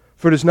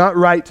 for it is not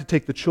right to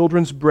take the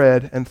children's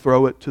bread and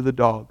throw it to the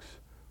dogs.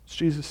 What's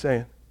Jesus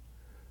saying?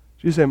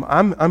 Jesus saying,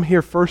 I'm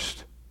here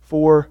first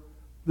for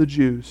the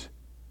Jews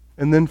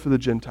and then for the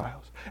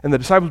Gentiles. And the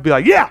disciples would be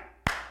like, yeah,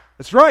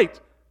 that's right.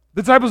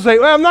 The disciples say,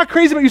 well, I'm not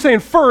crazy about you saying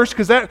first,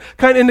 because that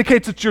kind of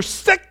indicates that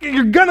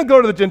you're going to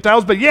go to the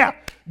Gentiles, but yeah,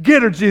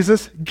 get her,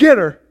 Jesus, get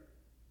her.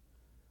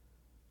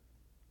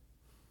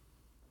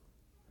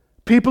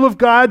 People of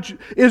God,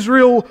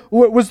 Israel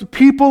was the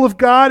people of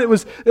God.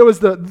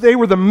 They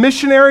were the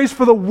missionaries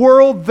for the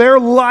world. Their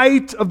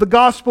light of the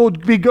gospel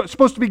would be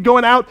supposed to be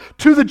going out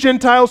to the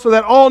Gentiles so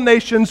that all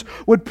nations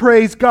would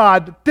praise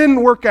God. It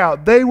didn't work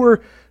out. They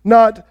were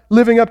not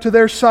living up to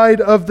their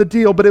side of the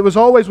deal, but it was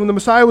always when the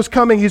Messiah was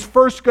coming, he's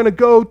first going to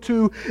go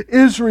to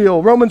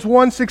Israel. Romans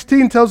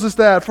 1:16 tells us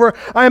that, for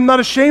I am not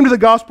ashamed of the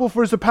gospel,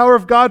 for it is the power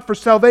of God for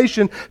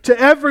salvation to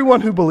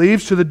everyone who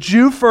believes, to the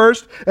Jew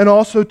first, and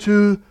also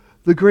to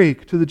the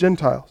Greek, to the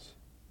Gentiles.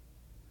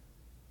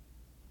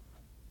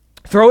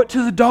 Throw it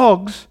to the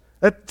dogs.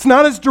 It's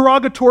not as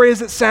derogatory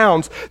as it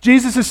sounds.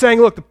 Jesus is saying,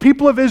 look, the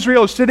people of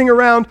Israel are sitting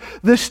around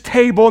this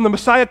table, and the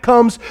Messiah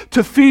comes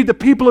to feed the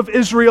people of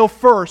Israel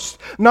first,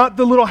 not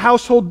the little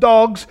household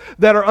dogs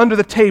that are under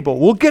the table.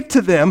 We'll get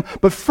to them,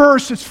 but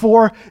first it's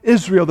for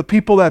Israel, the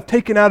people that have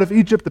taken out of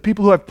Egypt, the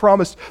people who have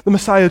promised the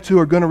Messiah to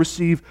are going to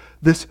receive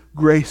this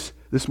grace,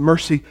 this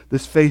mercy,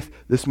 this faith,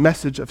 this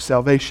message of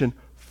salvation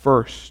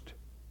first.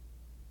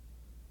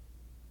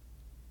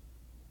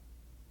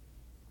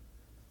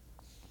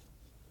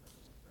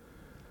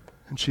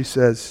 And she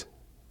says,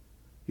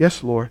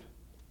 yes, Lord.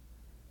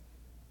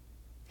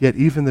 Yet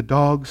even the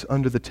dogs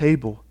under the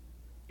table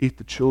eat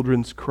the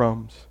children's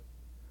crumbs.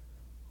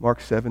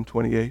 Mark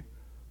 7:28.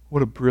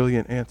 What a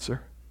brilliant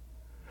answer.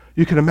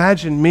 You can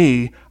imagine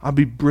me, I'll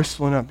be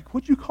bristling up.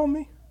 What'd you call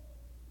me?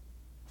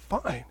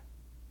 Fine.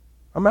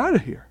 I'm out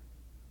of here.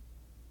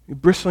 You're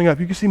bristling up.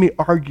 You can see me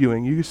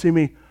arguing. You can see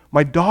me,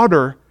 my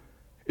daughter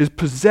is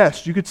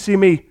possessed. You could see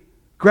me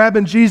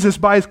grabbing Jesus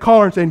by his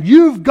collar and saying,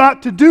 you've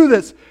got to do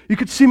this. You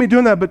could see me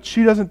doing that, but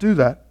she doesn't do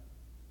that.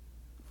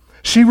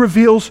 She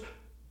reveals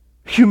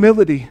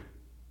humility.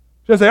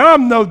 She doesn't say,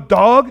 I'm no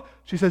dog.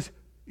 She says,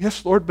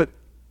 yes, Lord, but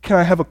can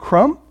I have a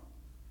crumb? Isn't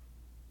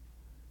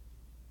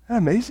that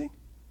amazing?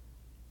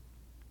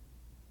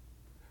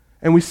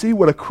 And we see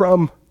what a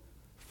crumb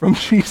from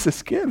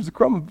Jesus gives. A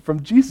crumb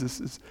from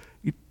Jesus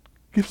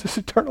gives us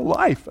eternal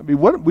life. I mean,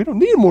 we don't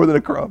need more than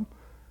a crumb.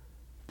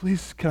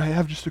 Please, can I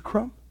have just a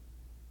crumb?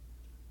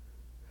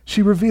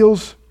 She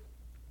reveals,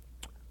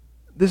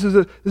 this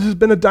has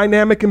been a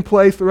dynamic in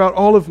play throughout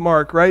all of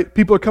Mark, right?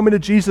 People are coming to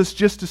Jesus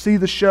just to see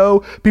the show.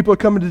 People are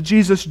coming to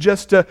Jesus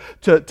just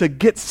to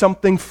get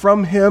something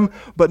from him.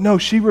 But no,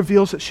 she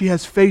reveals that she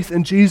has faith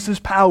in Jesus'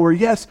 power,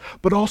 yes,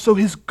 but also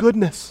his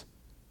goodness.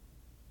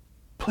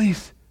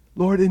 Please,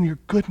 Lord, in your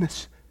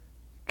goodness,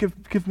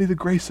 give me the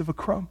grace of a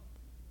crumb.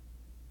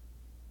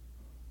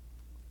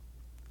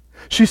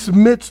 She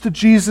submits to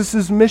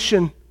Jesus'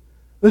 mission.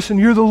 Listen,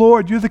 you're the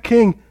Lord, you're the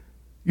King.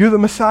 You're the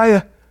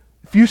Messiah.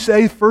 If you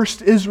say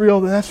first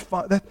Israel, then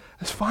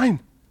that's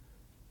fine.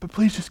 But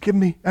please just give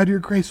me, out of your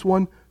grace,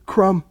 one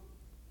crumb.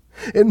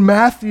 In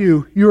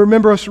Matthew, you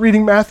remember us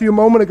reading Matthew a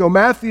moment ago.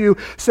 Matthew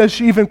says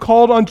she even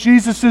called on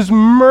Jesus'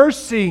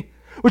 mercy,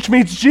 which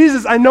means,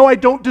 Jesus, I know I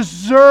don't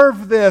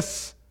deserve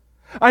this.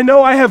 I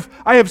know I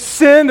have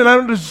sinned and I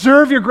don't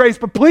deserve your grace,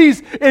 but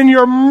please, in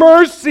your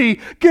mercy,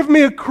 give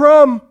me a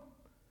crumb.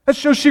 That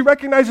shows she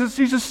recognizes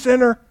she's a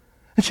sinner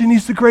and she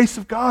needs the grace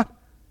of God.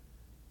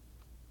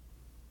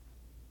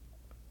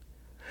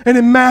 And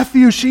in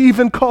Matthew, she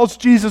even calls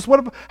Jesus,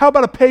 how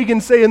about a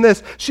pagan saying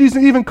this? She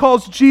even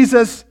calls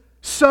Jesus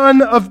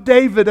Son of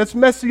David. That's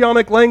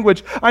messianic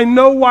language. I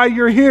know why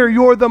you're here.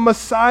 You're the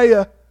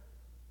Messiah.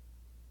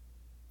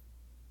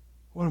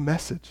 What a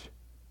message.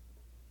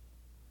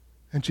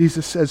 And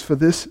Jesus says, for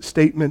this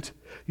statement,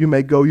 you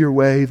may go your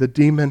way. The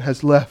demon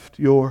has left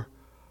your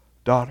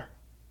daughter.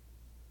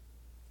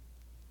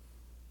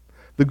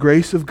 The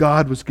grace of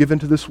God was given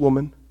to this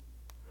woman,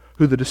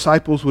 who the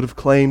disciples would have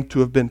claimed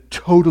to have been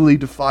totally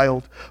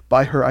defiled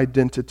by her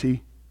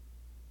identity.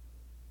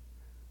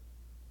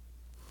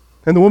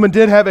 And the woman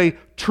did have a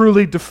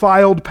truly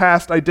defiled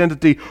past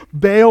identity.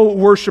 Baal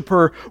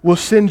worshiper will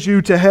send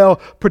you to hell.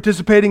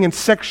 Participating in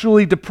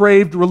sexually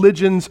depraved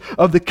religions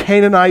of the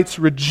Canaanites,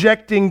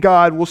 rejecting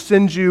God, will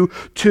send you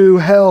to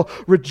hell.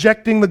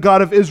 Rejecting the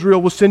God of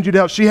Israel will send you to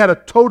hell. She had a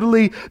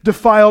totally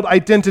defiled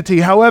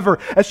identity. However,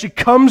 as she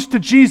comes to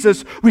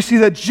Jesus, we see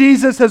that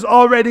Jesus has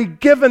already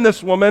given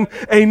this woman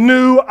a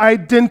new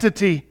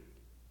identity.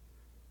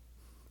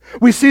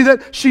 We see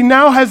that she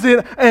now has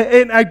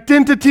an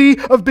identity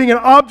of being an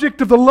object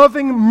of the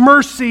loving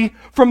mercy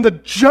from the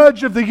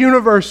judge of the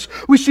universe.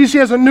 We see she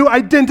has a new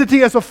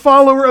identity as a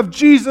follower of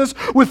Jesus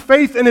with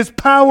faith in his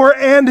power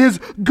and his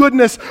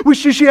goodness. We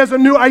see she has a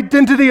new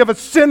identity of a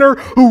sinner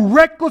who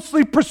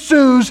recklessly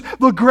pursues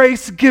the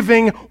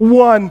grace-giving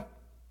one.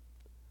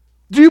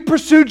 Do you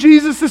pursue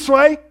Jesus this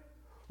way?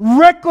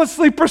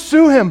 Recklessly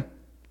pursue him.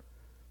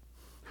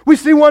 We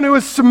see one who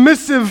is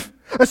submissive,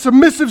 a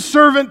submissive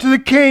servant to the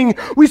king.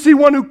 We see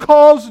one who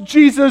calls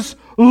Jesus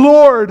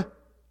Lord.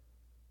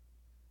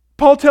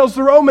 Paul tells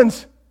the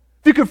Romans,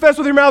 if you confess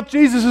with your mouth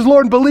Jesus is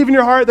Lord and believe in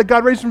your heart that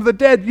God raised him from the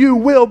dead, you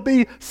will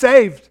be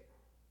saved.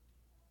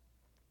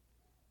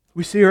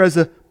 We see her as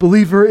a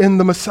believer in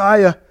the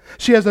Messiah.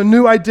 She has a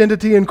new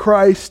identity in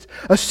Christ,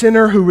 a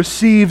sinner who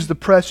receives the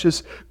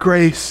precious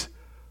grace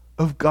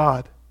of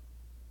God.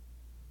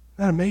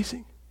 Isn't that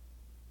amazing?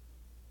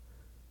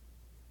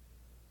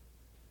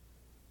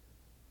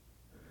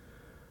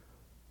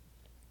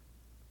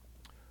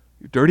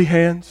 Your dirty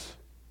hands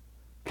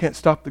can't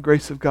stop the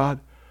grace of God.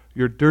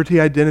 Your dirty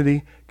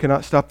identity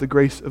cannot stop the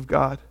grace of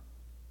God.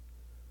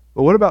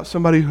 But what about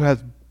somebody who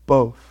has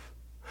both?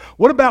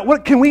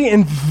 What can we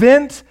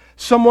invent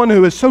someone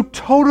who is so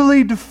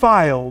totally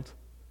defiled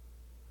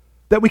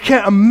that we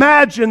can't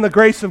imagine the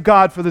grace of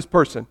God for this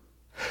person?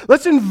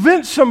 Let's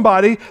invent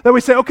somebody that we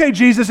say, okay,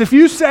 Jesus, if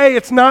you say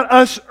it's not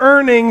us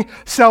earning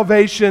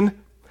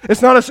salvation,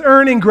 it's not us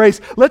earning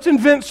grace, let's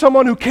invent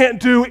someone who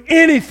can't do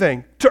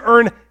anything to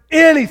earn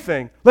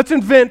anything. Let's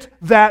invent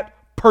that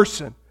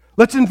person.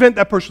 Let's invent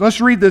that person. Let's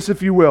read this,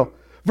 if you will.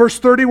 Verse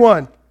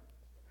 31.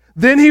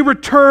 Then he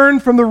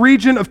returned from the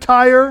region of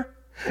Tyre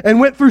and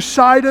went through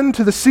Sidon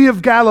to the Sea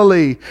of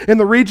Galilee in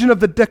the region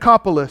of the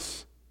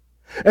Decapolis.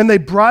 And they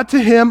brought to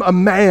him a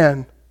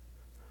man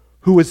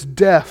who was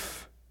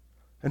deaf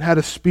and had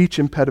a speech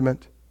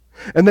impediment.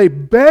 And they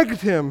begged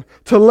him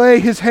to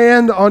lay his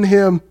hand on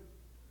him.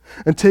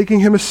 And taking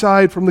him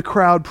aside from the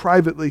crowd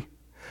privately,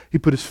 he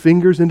put his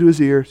fingers into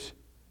his ears,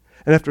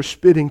 and after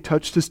spitting,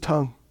 touched his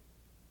tongue.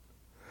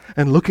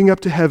 And looking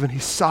up to heaven, he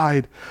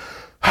sighed,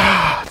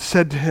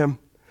 said to him,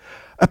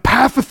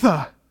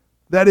 Epaphatha,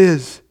 that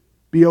is,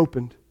 be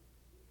opened.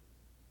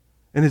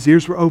 And his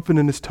ears were opened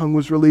and his tongue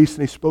was released,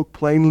 and he spoke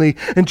plainly.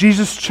 And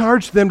Jesus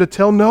charged them to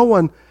tell no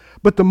one,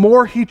 but the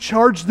more he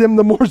charged them,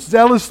 the more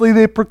zealously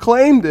they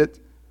proclaimed it.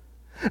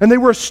 And they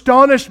were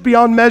astonished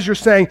beyond measure,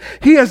 saying,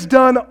 He has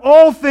done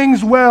all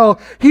things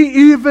well.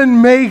 He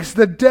even makes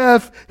the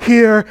deaf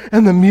hear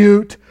and the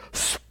mute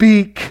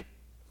speak.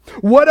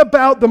 What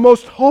about the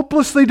most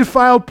hopelessly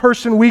defiled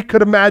person we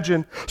could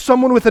imagine?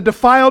 Someone with a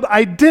defiled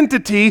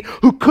identity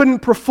who couldn't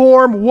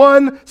perform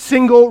one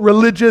single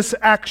religious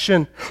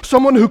action.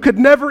 Someone who could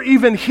never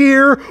even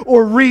hear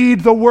or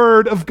read the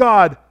Word of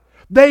God.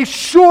 They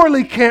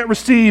surely can't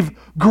receive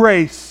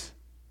grace.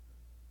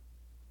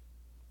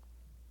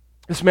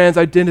 This man's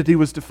identity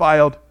was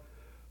defiled.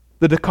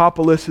 The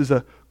Decapolis is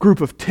a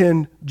group of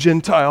 10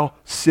 Gentile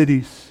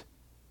cities.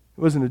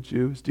 He wasn't a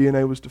Jew. His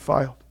DNA was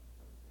defiled.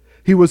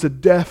 He was a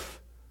deaf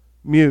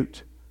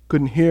mute.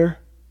 Couldn't hear.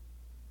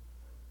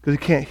 Because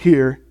he can't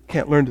hear,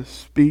 can't learn to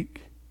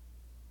speak.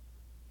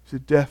 He's a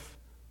deaf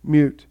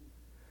mute.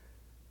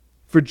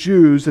 For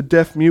Jews, a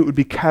deaf mute would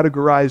be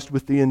categorized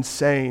with the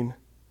insane.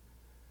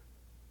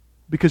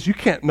 Because you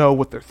can't know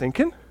what they're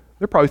thinking.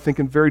 They're probably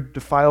thinking very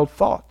defiled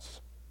thoughts.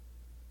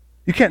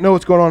 You can't know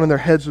what's going on in their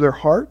heads or their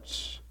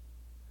hearts.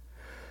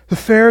 The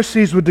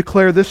Pharisees would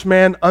declare this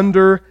man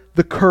under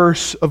the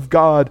curse of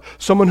God,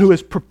 someone who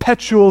is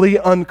perpetually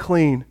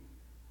unclean.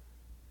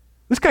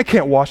 This guy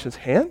can't wash his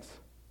hands.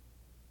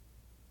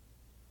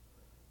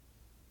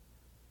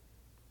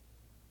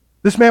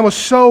 This man was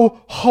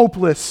so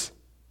hopeless.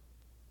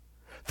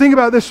 Think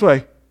about it this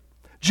way.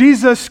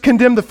 Jesus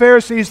condemned the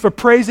Pharisees for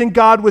praising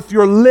God with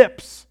your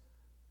lips.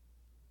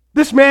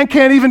 This man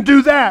can't even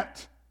do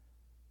that.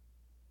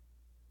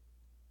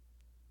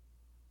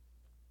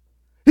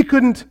 He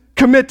couldn't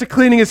commit to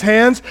cleaning his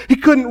hands. He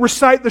couldn't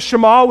recite the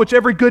Shema, which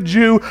every good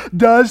Jew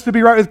does to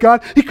be right with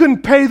God. He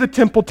couldn't pay the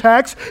temple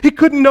tax. He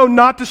couldn't know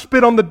not to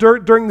spit on the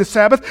dirt during the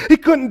Sabbath. He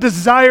couldn't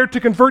desire to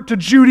convert to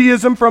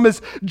Judaism from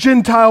his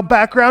Gentile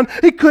background.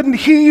 He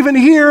couldn't even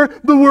hear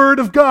the word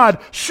of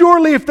God.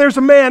 Surely if there's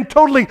a man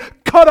totally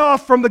cut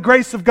off from the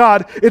grace of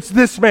God, it's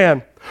this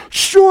man.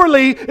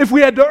 Surely if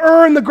we had to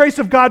earn the grace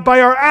of God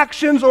by our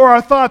actions or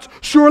our thoughts,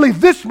 surely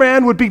this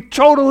man would be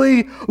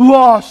totally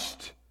lost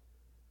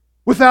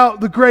without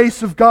the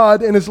grace of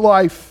God in his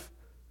life.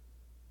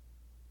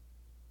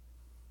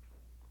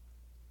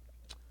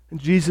 And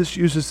Jesus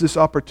uses this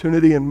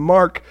opportunity, and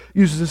Mark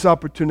uses this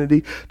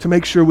opportunity to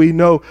make sure we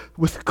know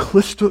with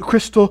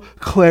crystal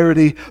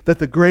clarity that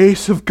the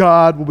grace of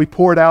God will be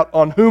poured out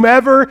on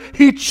whomever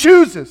He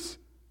chooses.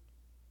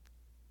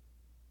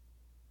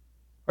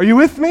 Are you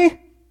with me?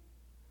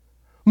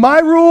 My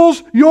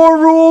rules, your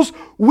rules,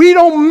 we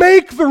don't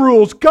make the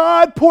rules.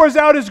 God pours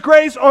out His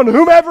grace on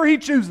whomever He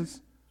chooses.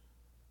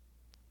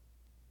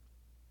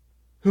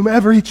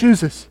 Whomever He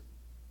chooses.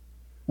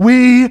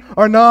 We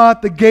are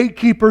not the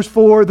gatekeepers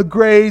for the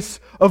grace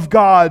of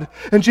God.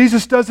 And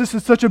Jesus does this in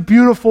such a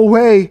beautiful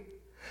way.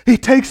 He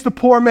takes the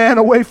poor man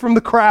away from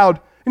the crowd.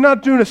 He's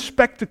not doing a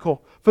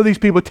spectacle for these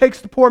people. He takes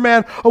the poor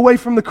man away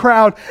from the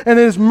crowd. And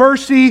in His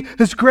mercy,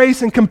 His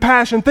grace, and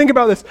compassion, think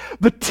about this.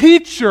 The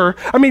teacher,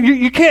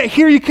 you can't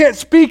hear, you can't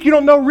speak, you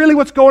don't know really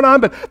what's going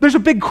on, but there's a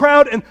big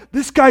crowd, and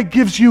this guy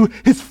gives you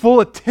his full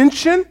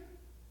attention.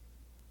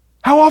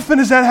 How often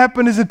has that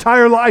happened his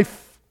entire life?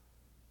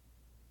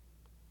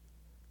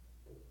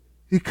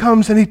 He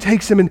comes and He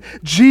takes him, and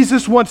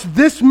Jesus wants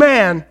this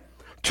man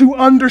to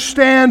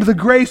understand the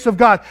grace of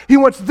God. He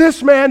wants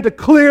this man to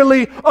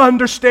clearly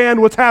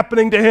understand what's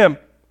happening to him.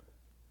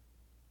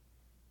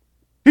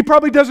 He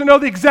probably doesn't know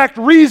the exact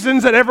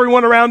reasons that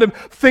everyone around him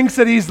thinks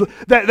that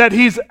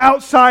he's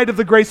outside of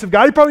the grace of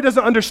God. He probably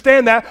doesn't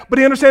understand that, but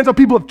he understands how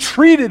people have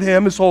treated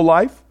him his whole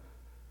life.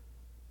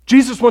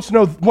 Jesus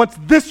wants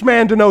this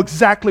man to know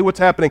exactly what's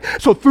happening.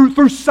 So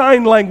through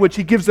sign language,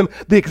 He gives them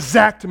the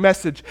exact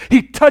message.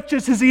 He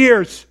touches his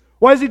ears.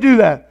 Why does He do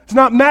that? It's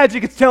not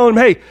magic. It's telling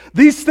him, hey,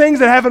 these things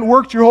that haven't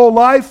worked your whole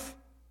life,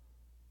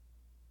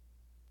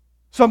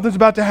 something's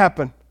about to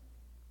happen.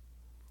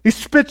 He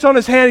spits on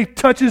his hand. He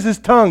touches his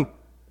tongue.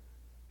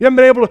 You haven't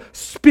been able to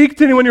speak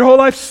to anyone your whole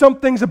life.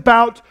 Something's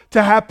about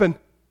to happen.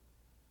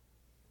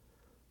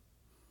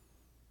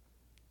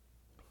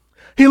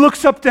 He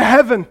looks up to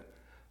heaven.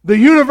 The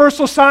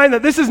universal sign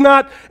that this is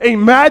not a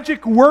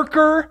magic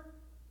worker,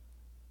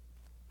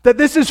 that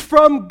this is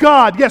from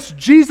God. Yes,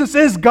 Jesus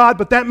is God,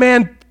 but that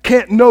man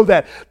can't know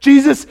that.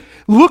 Jesus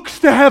looks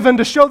to heaven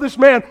to show this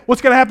man what's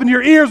going to happen to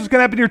your ears, what's going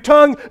to happen to your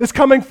tongue is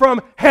coming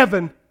from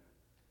heaven.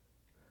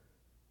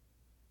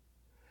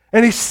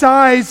 And he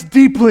sighs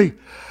deeply,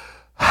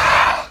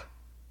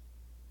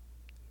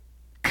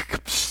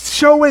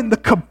 showing the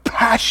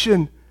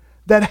compassion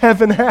that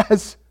heaven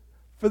has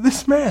for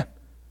this man.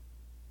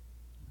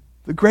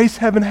 The grace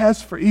heaven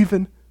has for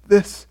even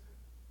this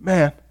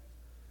man.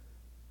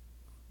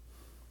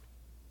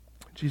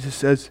 Jesus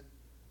says,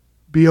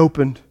 be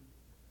opened,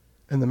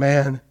 and the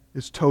man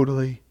is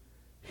totally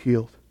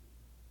healed.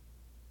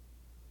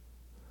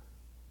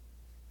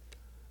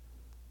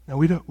 Now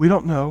we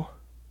don't know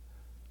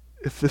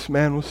if this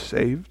man was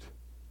saved.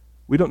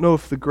 We don't know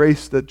if the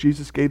grace that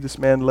Jesus gave this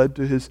man led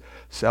to his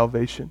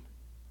salvation.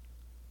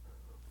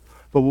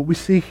 But what we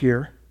see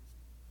here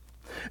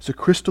is a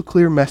crystal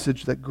clear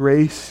message that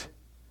grace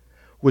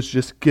was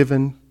just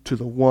given to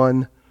the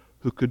one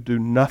who could do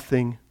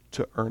nothing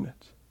to earn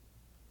it.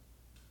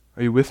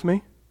 Are you with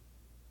me?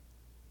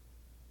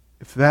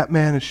 If that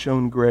man has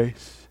shown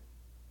grace,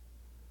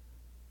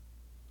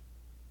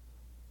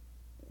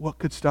 what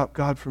could stop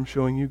God from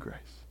showing you grace?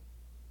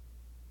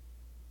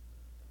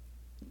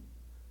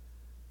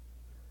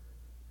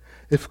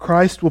 If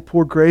Christ will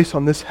pour grace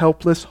on this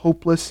helpless,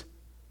 hopeless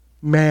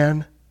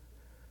man,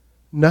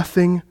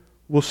 nothing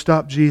will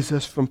stop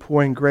Jesus from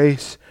pouring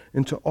grace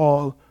into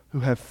all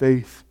who have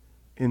faith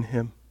in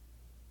Him.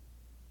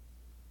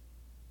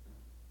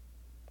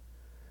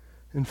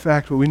 In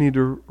fact, what we need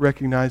to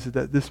recognize is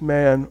that this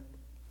man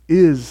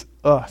is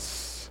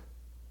us.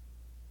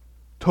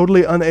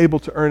 Totally unable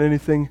to earn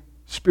anything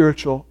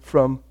spiritual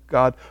from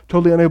God.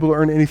 Totally unable to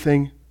earn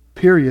anything,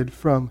 period,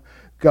 from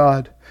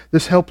God.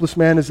 This helpless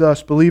man is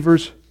us.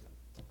 Believers,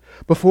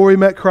 before we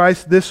met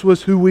Christ, this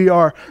was who we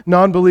are.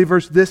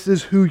 Non-believers, this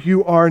is who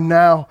you are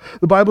now.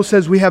 The Bible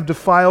says we have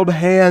defiled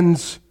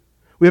hands.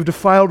 We have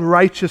defiled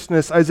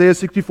righteousness. Isaiah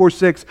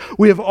 64:6.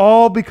 We have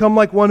all become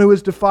like one who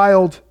is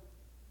defiled.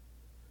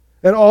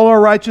 And all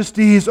our righteous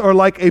deeds are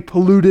like a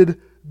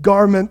polluted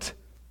garment.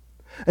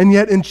 And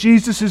yet in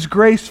Jesus'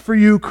 grace for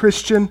you,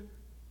 Christian,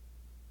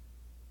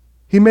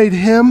 He made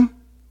Him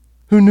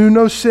who knew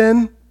no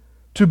sin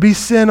to be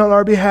sin on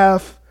our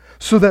behalf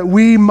so that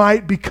we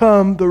might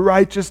become the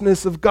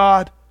righteousness of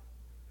God.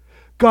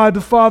 God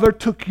the Father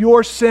took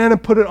your sin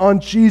and put it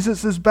on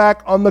Jesus'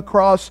 back on the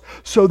cross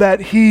so that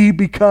He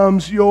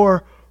becomes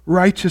your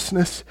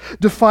righteousness.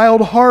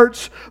 Defiled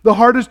hearts, the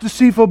heart is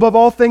deceitful above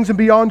all things and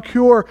beyond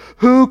cure.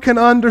 Who can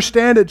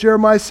understand it?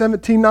 Jeremiah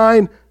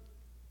 17:9.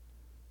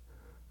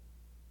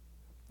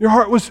 Your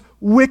heart was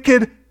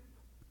wicked,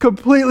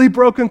 completely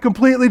broken,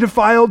 completely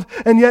defiled,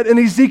 and yet in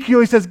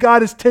Ezekiel he says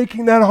God is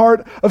taking that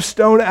heart of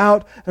stone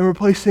out and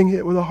replacing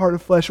it with a heart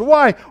of flesh.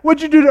 Why?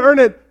 What'd you do to earn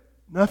it?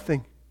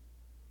 Nothing.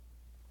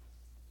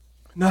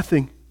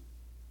 Nothing.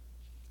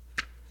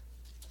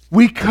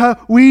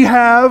 We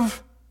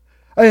have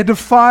a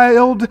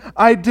defiled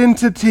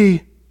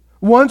identity.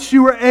 Once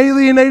you were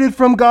alienated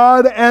from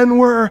God and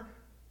were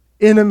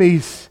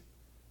enemies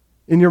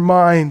in your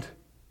mind.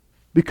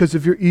 because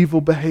of your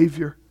evil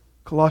behavior.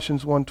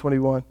 Colossians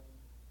 1:21.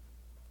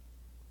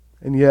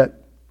 And yet,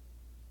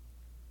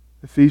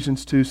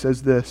 Ephesians 2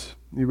 says this.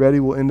 You ready?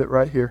 We'll end it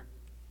right here.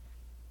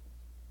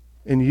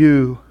 And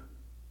you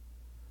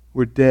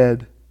were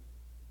dead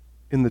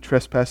in the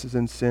trespasses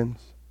and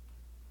sins.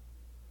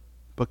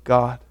 But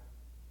God.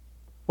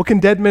 What can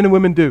dead men and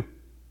women do?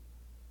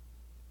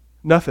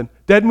 Nothing.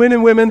 Dead men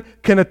and women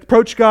can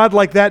approach God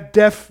like that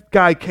deaf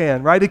guy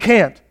can, right? He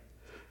can't.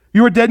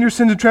 You were dead in your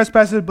sins and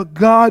trespasses, but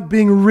God,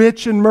 being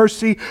rich in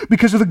mercy,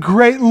 because of the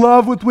great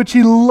love with which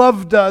He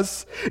loved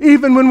us,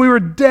 even when we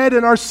were dead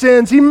in our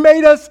sins, He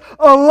made us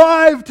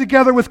alive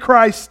together with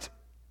Christ.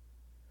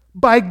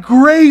 By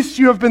grace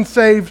you have been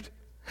saved,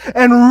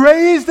 and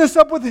raised us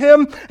up with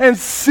Him, and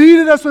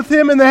seated us with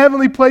Him in the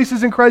heavenly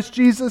places in Christ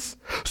Jesus,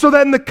 so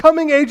that in the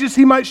coming ages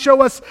He might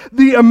show us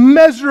the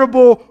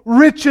immeasurable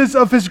riches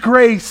of His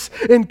grace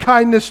in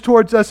kindness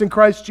towards us in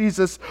Christ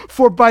Jesus.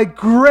 For by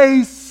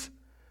grace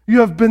you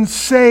have been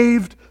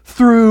saved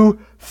through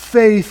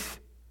faith.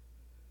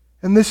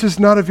 And this is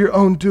not of your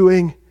own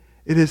doing.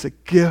 It is a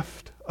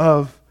gift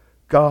of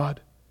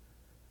God.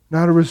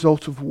 Not a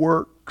result of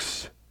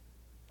works.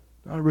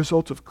 Not a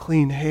result of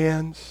clean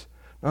hands.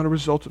 Not a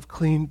result of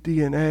clean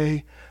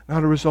DNA.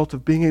 Not a result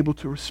of being able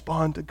to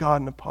respond to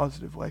God in a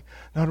positive way.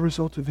 Not a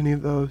result of any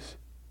of those.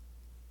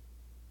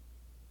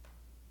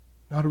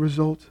 Not a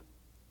result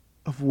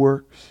of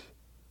works,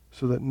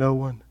 so that no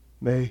one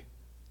may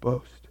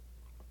boast.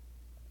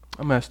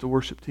 I'm going to ask the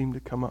worship team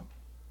to come up.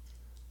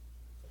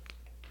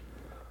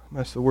 I'm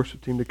going to ask the worship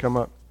team to come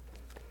up.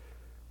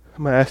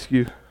 I'm going to ask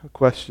you a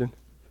question.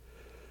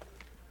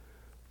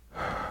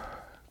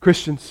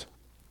 Christians,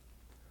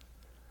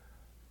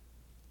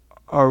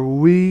 are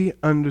we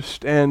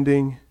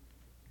understanding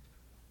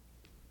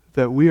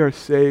that we are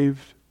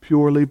saved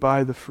purely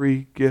by the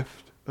free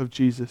gift of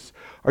Jesus?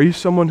 Are you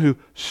someone who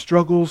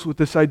struggles with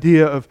this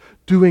idea of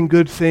doing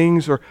good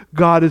things, or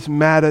God is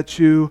mad at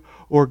you,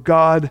 or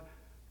God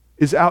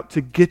is out to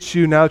get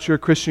you now that you're a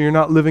Christian, you're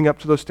not living up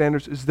to those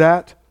standards? Is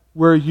that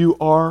where you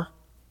are?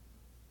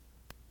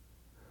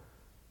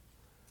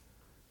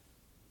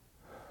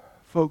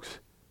 Folks,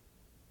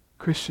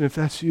 Christian, if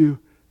that's you,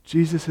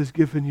 Jesus has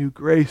given you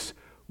grace.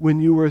 When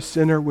you were a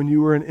sinner, when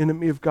you were an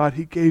enemy of God,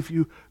 He gave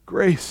you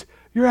grace.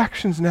 Your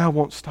actions now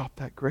won't stop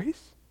that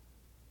grace.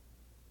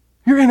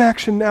 Your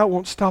inaction now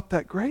won't stop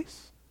that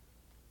grace.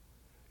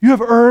 You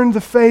have earned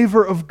the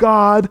favor of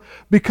God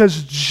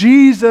because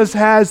Jesus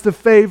has the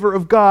favor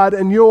of God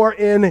and you're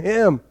in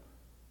Him.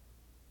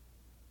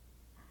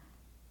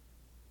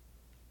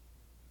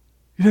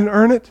 You didn't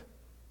earn it.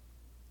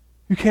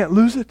 You can't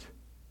lose it.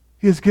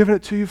 He has given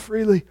it to you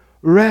freely.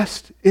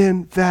 Rest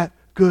in that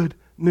good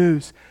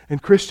news.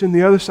 And Christian,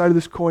 the other side of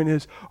this coin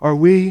is, are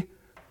we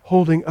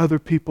holding other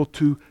people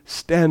to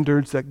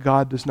standards that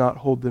God does not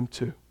hold them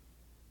to?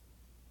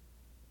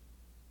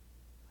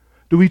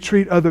 Do we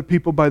treat other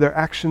people by their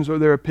actions or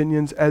their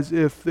opinions as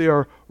if they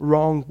are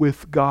wrong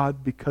with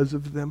God because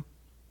of them?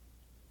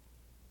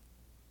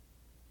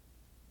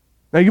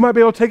 Now, you might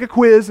be able to take a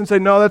quiz and say,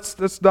 no,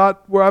 that's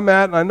not where I'm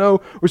at, and I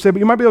know we're saying, but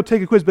you might be able to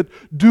take a quiz, but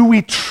do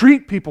we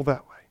treat people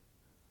that way?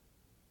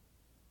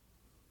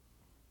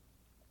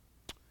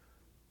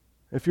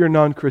 If you're a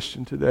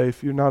non-Christian today,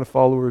 if you're not a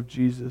follower of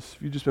Jesus,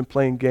 if you've just been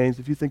playing games,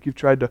 if you think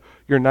you're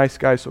a nice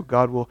guy so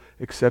God will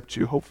accept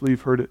you, hopefully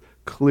you've heard it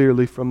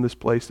clearly from this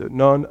place that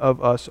none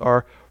of us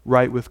are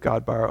right with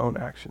God by our own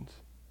actions.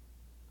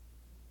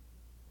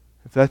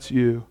 If that's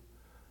you,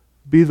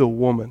 be the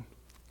woman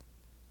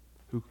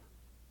who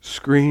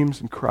screams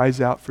and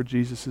cries out for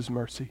Jesus'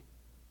 mercy,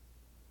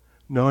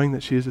 knowing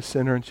that she is a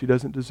sinner and she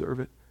doesn't deserve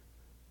it,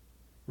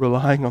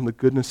 relying on the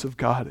goodness of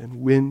God.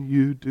 And when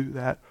you do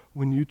that,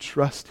 when you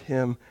trust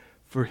Him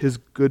for His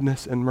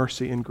goodness and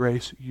mercy and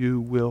grace, you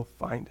will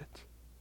find it.